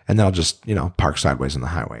 And then I'll just, park sideways on the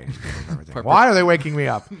highway. Why are they waking me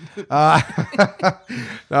up?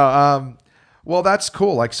 Well, that's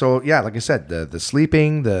cool. Like, so yeah, like I said, the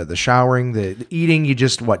sleeping, the showering, the eating, you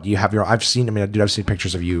just, you have I've seen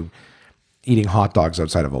pictures of you eating hot dogs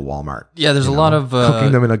outside of a Walmart. Yeah, there's a lot of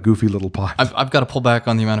cooking them in a goofy little pot. I've got to pull back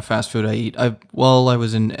on the amount of fast food I eat. I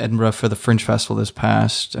was in Edinburgh for the Fringe Festival this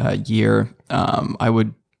past year. I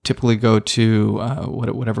would typically go to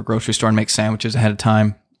whatever grocery store and make sandwiches ahead of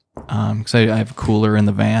time. Because I have a cooler in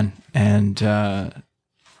the van, and so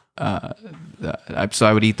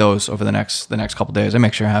I would eat those over the next couple days. I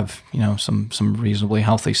make sure I have some reasonably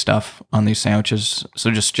healthy stuff on these sandwiches.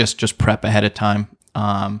 So just prep ahead of time.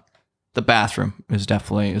 The bathroom is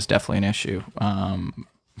definitely an issue.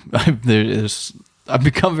 I've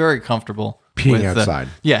become very comfortable peeing outside.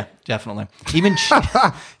 Yeah, definitely.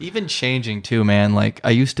 Even changing too, man. Like I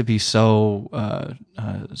used to be so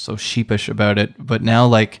sheepish about it, but now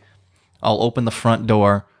like I'll open the front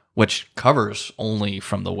door, which covers only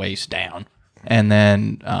from the waist down, and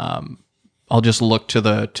then I'll just look to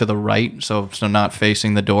the right, so not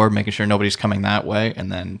facing the door, making sure nobody's coming that way,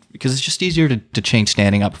 and then because it's just easier to change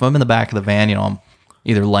standing up. If I'm in the back of the van, I'm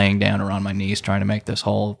either laying down or on my knees trying to make this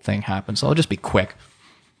whole thing happen. So I'll just be quick.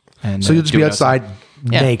 And So you'll just do be it outside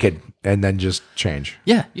Yeah. naked and then just change.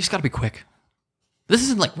 Yeah, you just got to be quick. This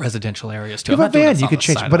isn't like residential areas too. You I'm have not a doing van, this you on could the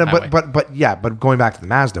change. side of the highway. But going back to the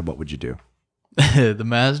Mazda, what would you do? The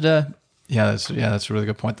Mazda, that's a really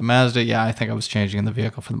good point. The Mazda, I think I was changing in the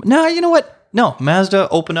vehicle for the. No, you know what? No, Mazda,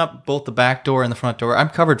 open up both the back door and the front door. I'm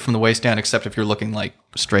covered from the waist down, except if you're looking like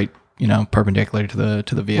straight, perpendicular to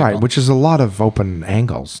the vehicle. Right, which is a lot of open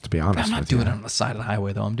angles, to be honest. I'm not with doing you. it on the side of the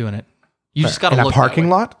highway though. I'm doing it. You just got to In a look parking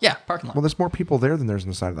that way. lot? Yeah, parking lot. Well, there's more people there than there's on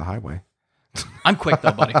the side of the highway. I'm quick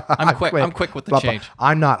though, buddy. I'm quick. I'm quick with the change.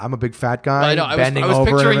 I'm not. I'm a big fat guy. I know. I bending was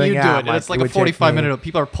over picturing everything. you Yeah, doing it. It's like it a would take 45 me- minute.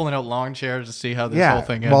 People are pulling out long chairs to see how this Yeah. whole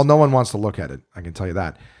thing is. Well, no one wants to look at it. I can tell you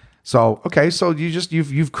that. So okay, so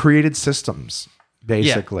you've created systems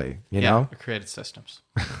basically. You know. I created systems.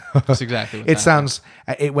 That's exactly what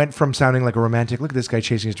It went from sounding like a romantic. Look at this guy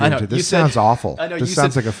chasing his I dream know, to you this said- sounds awful. I know, This you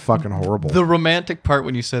sounds said- like a fucking horrible. The romantic part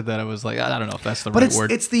when you said that, I was like, I don't know if that's the But right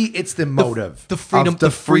word. it's the motive, the freedom- of the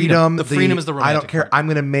the freedom. freedom. The freedom is the I don't romantic care. part. I'm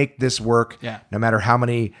going to make this work. Yeah. No matter how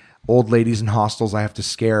many old ladies in hostels I have to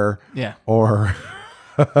scare. Yeah. Or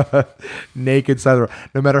naked side of the road.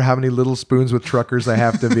 No matter how many little spoons with truckers I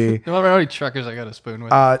have to be. No matter how many truckers I got a spoon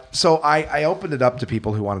with. So I opened it up to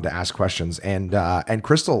people who wanted to ask questions, and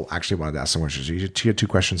Crystal actually wanted to ask some questions. She had 2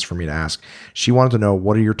 questions for me to ask. She wanted to know,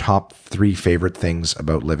 what are your top 3 favorite things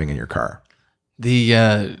about living in your car? We've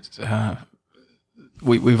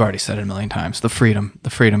already said it a million times. The freedom,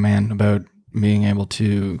 man, about being able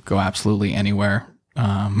to go absolutely anywhere.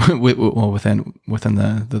 Within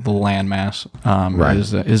the landmass, Right.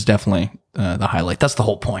 is definitely the highlight. That's the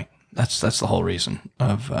whole point. That's the whole reason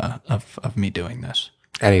of me doing this.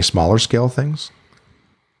 Any smaller scale things?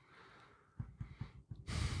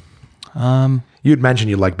 You'd mentioned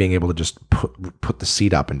you like being able to just put the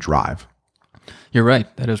seat up and drive. You're right.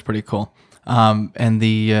 That is pretty cool. And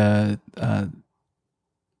the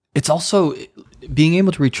it's also being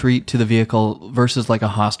able to retreat to the vehicle versus like a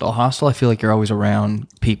hostel. Hostel, I feel like you're always around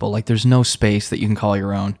people. Like there's no space that you can call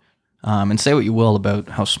your own. And say what you will about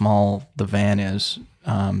how small the van is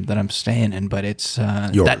that I'm staying in, but it's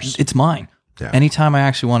Yours. it's mine. Yeah. Anytime I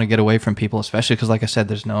actually want to get away from people, especially because, like I said,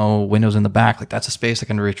 there's no windows in the back. Like that's a space I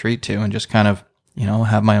can retreat to and just kind of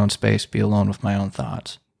have my own space, be alone with my own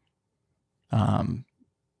thoughts. And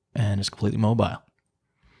it's completely mobile.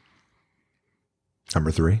 Number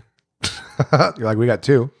 3. You're like, we got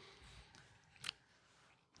 2.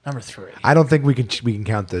 Number 3. I don't think we can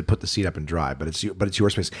count the put the seat up and drive, but it's your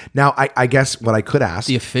space. Now, I guess what I could ask.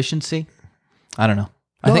 The efficiency? I don't know.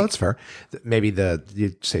 No, I think that's fair. Maybe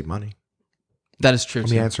you save money. that is true.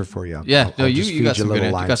 Let me too. answer for you. Yeah, I'll just you feed got a some little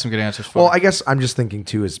good. line. You got some good answers for. Well, me. I guess I'm just thinking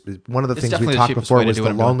too is one of the It's things we definitely the talked cheapest before way to was do the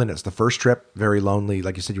what I'm doing. loneliness. The first trip, very lonely.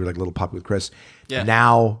 Like you said, you were like a little puppy with Chris. Yeah.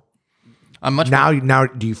 Now, I'm much. now,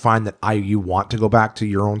 do you find that you want to go back to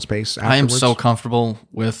your own space? I am Afterwards? so comfortable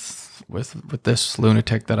with this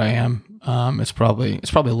lunatic that I am. It's probably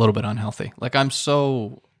a little bit unhealthy. Like I'm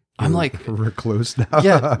like recluse now.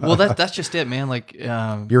 yeah. Well, that's just it, man. Like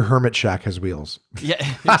Your hermit shack has wheels. yeah,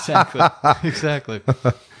 exactly, exactly.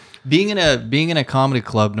 Being in a comedy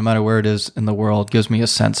club, no matter where it is in the world, gives me a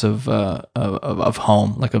sense of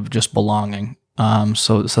home, like of just belonging.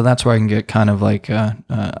 So that's where I can get kind of like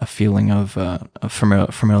a feeling of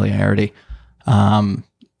familiarity.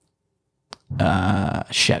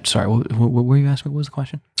 Shit. Sorry. What were you asking? What was the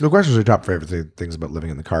question? The question was your top favorite things about living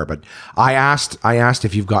in the car, but I asked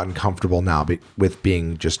if you've gotten comfortable now with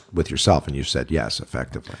being just with yourself, and you said yes,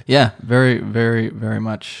 effectively. Yeah, very, very, very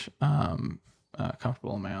much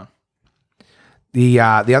comfortable on my own. The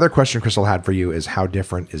other question Crystal had for you is, how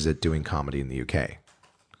different is it doing comedy in the UK?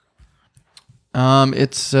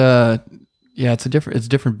 It's a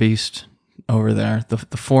different beast over there.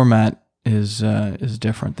 The format is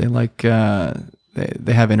different. They like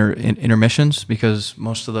they have intermissions because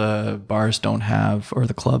most of the bars don't have, or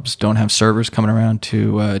the clubs don't have, servers coming around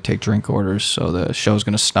to take drink orders. So the show's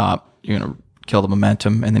going to stop. You're going to kill the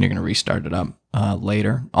momentum, and then you're going to restart it up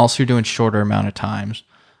later. Also, you're doing shorter amount of times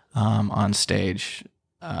on stage.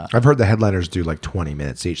 I've heard the headliners do like 20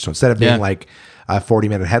 minutes each. So instead of being like a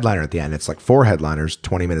 40-minute headliner at the end, it's like 4 headliners,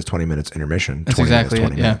 20 minutes intermission, That's 20 exactly minutes,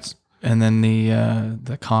 20 it. minutes. Yeah. And then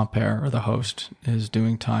the compere, or the host, is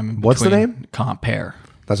doing time in between. What's the name? Compere.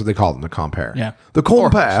 That's what they call them, the compare. Yeah. The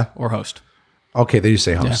compare. Or host. Okay, they do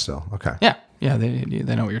say host still. Okay. Yeah. Yeah, they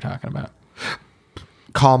know what you're talking about.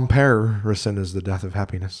 Comparison is the death of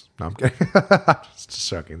happiness. No, I'm kidding. Just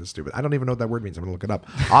joking. That's stupid. I don't even know what that word means. I'm going to look it up.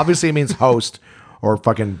 Obviously, it means host, or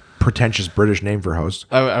fucking pretentious British name for host.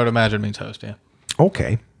 I would imagine it means host, yeah.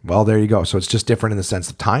 Okay. Well, there you go. So it's just different in the sense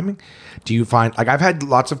of timing. Do you find, like, I've had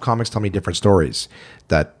lots of comics tell me different stories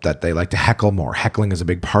that they like to heckle more. Heckling is a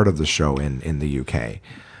big part of the show in the UK.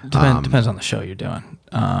 Depends on the show you're doing.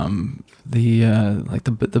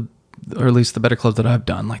 Or at least the better clubs that I've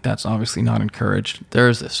done, like that's obviously not encouraged.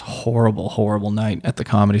 There's this horrible night at the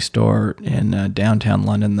Comedy Store in downtown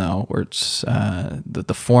London, though, where it's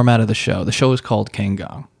the format of the show. The show is called King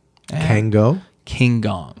Gong. Kango? King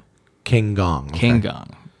Gong. King Gong. Okay. King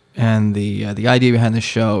Gong. And the idea behind the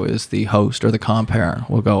show is the host or the compere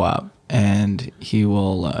will go up and he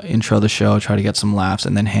will intro the show, try to get some laughs,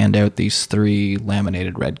 and then hand out these 3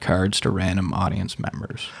 laminated red cards to random audience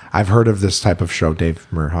members. I've heard of this type of show. Dave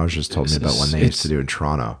Mirage has told me about one they used to do in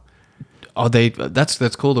Toronto. Oh,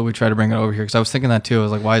 that's cool that we try to bring it over here because I was thinking that too. I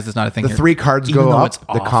was like, why is this not a thing? The here? 3 cards Even go though up, it's the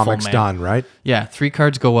awful, comic's man. done, right? Yeah, 3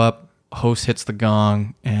 cards go up, host hits the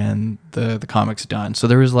gong, and the comic's done. So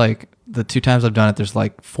there was like the 2 times I've done it, there's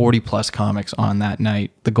like 40 plus comics on that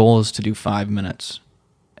night. The goal is to do 5 minutes.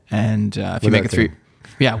 And if you make it through,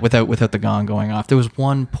 without the gong going off. There was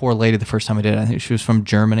one poor lady the first time I did it. I think she was from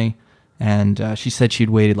Germany, and she said she'd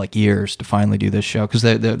waited like years to finally do this show because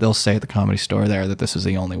they'll say at the Comedy Store there that this is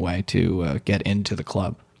the only way to get into the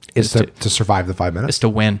club. Is to survive the 5 minutes? Is to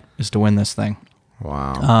win this thing.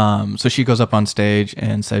 Wow. So she goes up on stage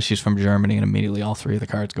and says she's from Germany, and immediately all 3 of the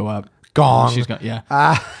cards go up. Gong. She's gone.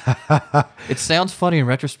 Yeah. It sounds funny in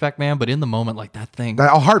retrospect, man, but in the moment, like that thing.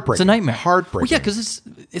 Heartbreaking. It's a nightmare. Heartbreaking. Well, yeah, because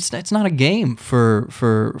it's not a game for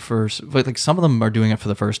like some of them are doing it for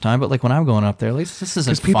the first time, but like when I'm going up there, at least this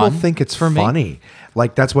isn't fun. Because people think it's for funny. Me.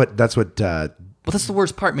 Like that's what. Well, that's the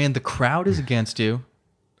worst part, man. The crowd is against you.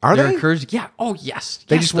 Are They're they? encouraged. Yeah. Oh, yes.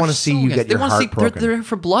 They Yes, just they're want to see you against- get your they wanna heart broken. They're there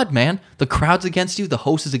for blood, man. The crowd's against you. The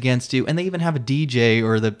host is against you. And they even have a DJ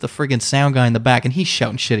or the friggin' sound guy in the back, and he's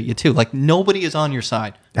shouting shit at you, too. Like, nobody is on your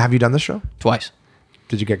side. Have you done this show? Twice.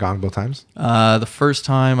 Did you get gonged both times? The first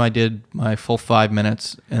time I did my full 5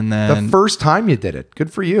 minutes, and then... The first time you did it.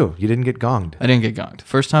 Good for you. You didn't get gonged. I didn't get gonged.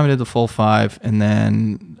 First time I did the full 5, and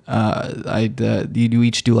then you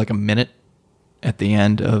each do like a minute at the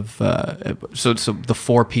end of so the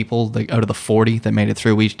 4 people out of the 40 that made it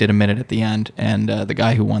through, we each did a minute at the end, and the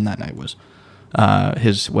guy who won that night was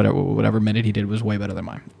his whatever minute he did was way better than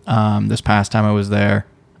mine. This past time I was there,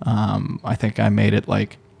 I think I made it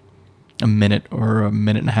like a minute or a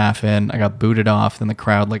minute and a half in. I got booted off, then the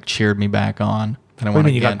crowd like cheered me back on. Then I What do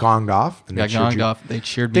went you mean again. you got gonged off? And Got they cheered gonged you? off. They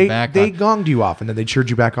cheered me back. They gonged you off and then they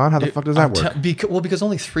cheered you back on? How the fuck does that work? Because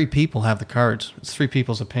only 3 people have the cards. It's 3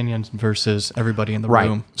 people's opinions versus everybody in the Right.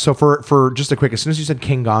 room. So for just a quick, as soon as you said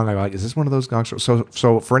King Gong, I'm like, is this one of those gong shows?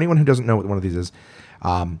 So for anyone who doesn't know what one of these is,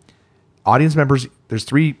 audience members, there's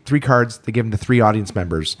three cards. They give them to 3 audience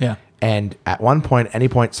members. Yeah. And at any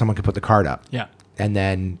point, someone could put the card up. Yeah. And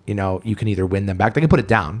then, you can either win them back. They can put it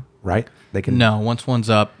down, right? They can. No, once one's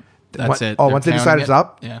up, that's What- it. Oh, They're once they decide counting it's it.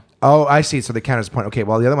 up? Yeah. Oh, I see. So they count as a point. Okay,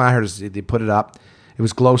 well, the other one I heard is they put it up. It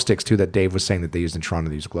was glow sticks, too, that Dave was saying that they used in Toronto.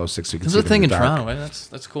 They used glow sticks so you can There's see a them thing in the dark. Toronto. Eh?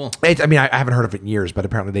 That's cool. I haven't heard of it in years, but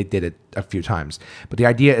apparently they did it a few times. But the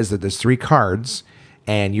idea is that there's 3 cards,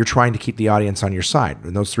 and you're trying to keep the audience on your side.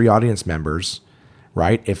 And those 3 audience members,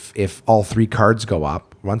 right? If all 3 cards go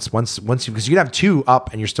up, once you, because you can have 2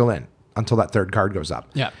 up and you're still in until that 3rd card goes up.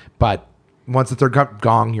 Yeah. But once the 3rd card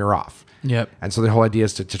gong, you're off. Yep. And so the whole idea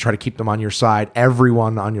is to try to keep them on your side.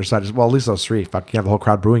 Everyone on your side is, well, at least those 3. Fuck, you have the whole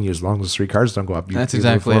crowd booing you as long as those 3 cards don't go up. That's you move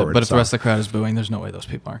exactly it. forward. But if So- the rest of the crowd is booing, there's no way those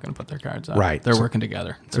people aren't going to put their cards up. Right. They're So- working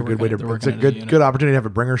together. It's a good way to. It's a good good opportunity to have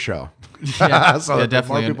a bringer show. Yeah, So yeah, the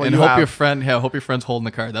definitely. more people And you hope have- your friend's holding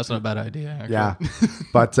the card. That's not a bad idea. Actually. Yeah,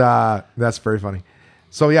 but that's very funny.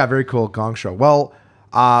 So yeah, very cool gong show. Well,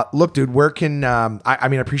 look, dude, where can I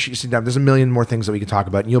appreciate you sitting down. There's a million more things that we can talk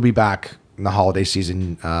about, and you'll be back in the holiday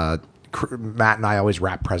season. Matt and I always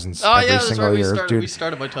wrap presents every single year, dude. We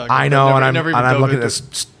started by talking. I know, about and never even I'm dove looking at into this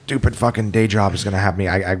stupid fucking day job is going to have me.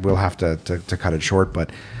 I will have to cut it short, but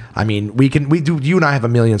I mean, we do. You and I have a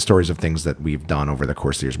million stories of things that we've done over the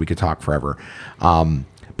course of the years. We could talk forever.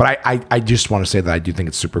 But I just want to say that I do think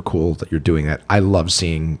it's super cool that you're doing that. I love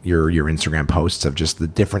seeing your Instagram posts of just the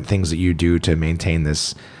different things that you do to maintain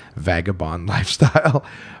this vagabond lifestyle.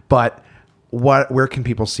 But where can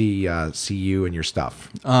people see you and your stuff?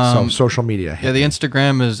 So social media. Yeah, the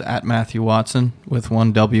Instagram is at Matthew Watson with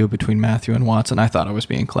 1 W between Matthew and Watson. I thought I was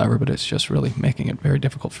being clever, but it's just really making it very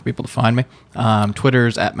difficult for people to find me.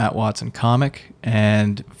 Twitter's at Matt Watson Comic,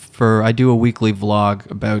 and I do a weekly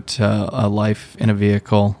vlog about a life in a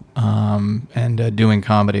vehicle and doing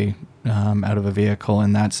comedy out of a vehicle,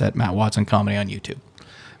 and that's at Matt Watson Comedy on YouTube.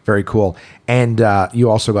 Very cool. And you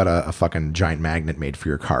also got a fucking giant magnet made for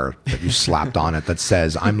your car that you slapped on it that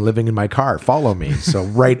says, "I'm living in my car. Follow me." So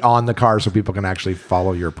right on the car, so people can actually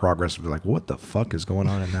follow your progress. They're like, "What the fuck is going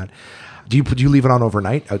on in that?" Do you leave it on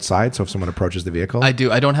overnight outside? So if someone approaches the vehicle, I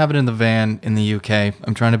do. I don't have it in the van in the UK.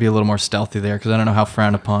 I'm trying to be a little more stealthy there because I don't know how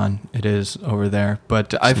frowned upon it is over there.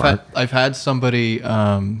 But I've had somebody.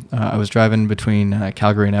 I was driving between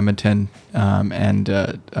Calgary and Edmonton,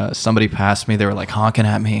 and somebody passed me. They were like honking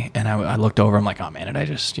at me, and I looked over. I'm like, oh man, did I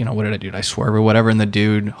just what did I do? Did I swerve or whatever? And the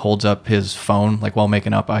dude holds up his phone like while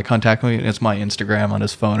making up eye contact with me. And it's my Instagram on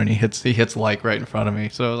his phone, and he hits like right in front of me.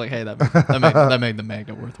 So I was like, hey, that made the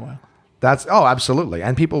magnet worthwhile. Absolutely.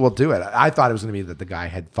 And people will do it. I thought it was going to be that the guy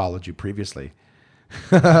had followed you previously.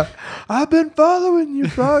 I've been following your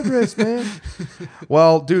progress, man.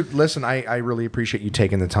 Well, dude, listen, I really appreciate you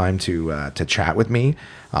taking the time to chat with me.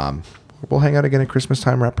 We'll hang out again at Christmas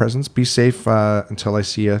time, wrap presents. Be safe until I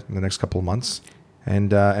see you in the next couple of months.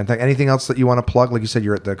 And anything else that you want to plug? Like you said,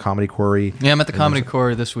 you're at the Comedy Quarry. Yeah, I'm at the Comedy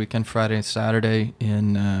Quarry this weekend, Friday and Saturday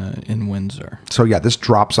in Windsor. So yeah, this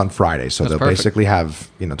drops on Friday. So That's they'll perfect. basically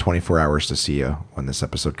have 24 hours to see you when this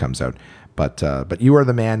episode comes out. But you are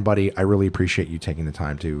the man, buddy. I really appreciate you taking the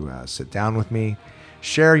time to sit down with me,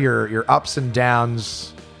 share your ups and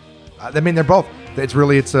downs. I mean, they're both.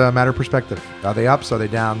 It's a matter of perspective. Are they ups? Are they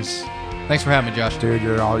downs? Thanks for having me, Josh. Dude,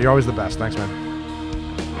 you're always the best. Thanks, man.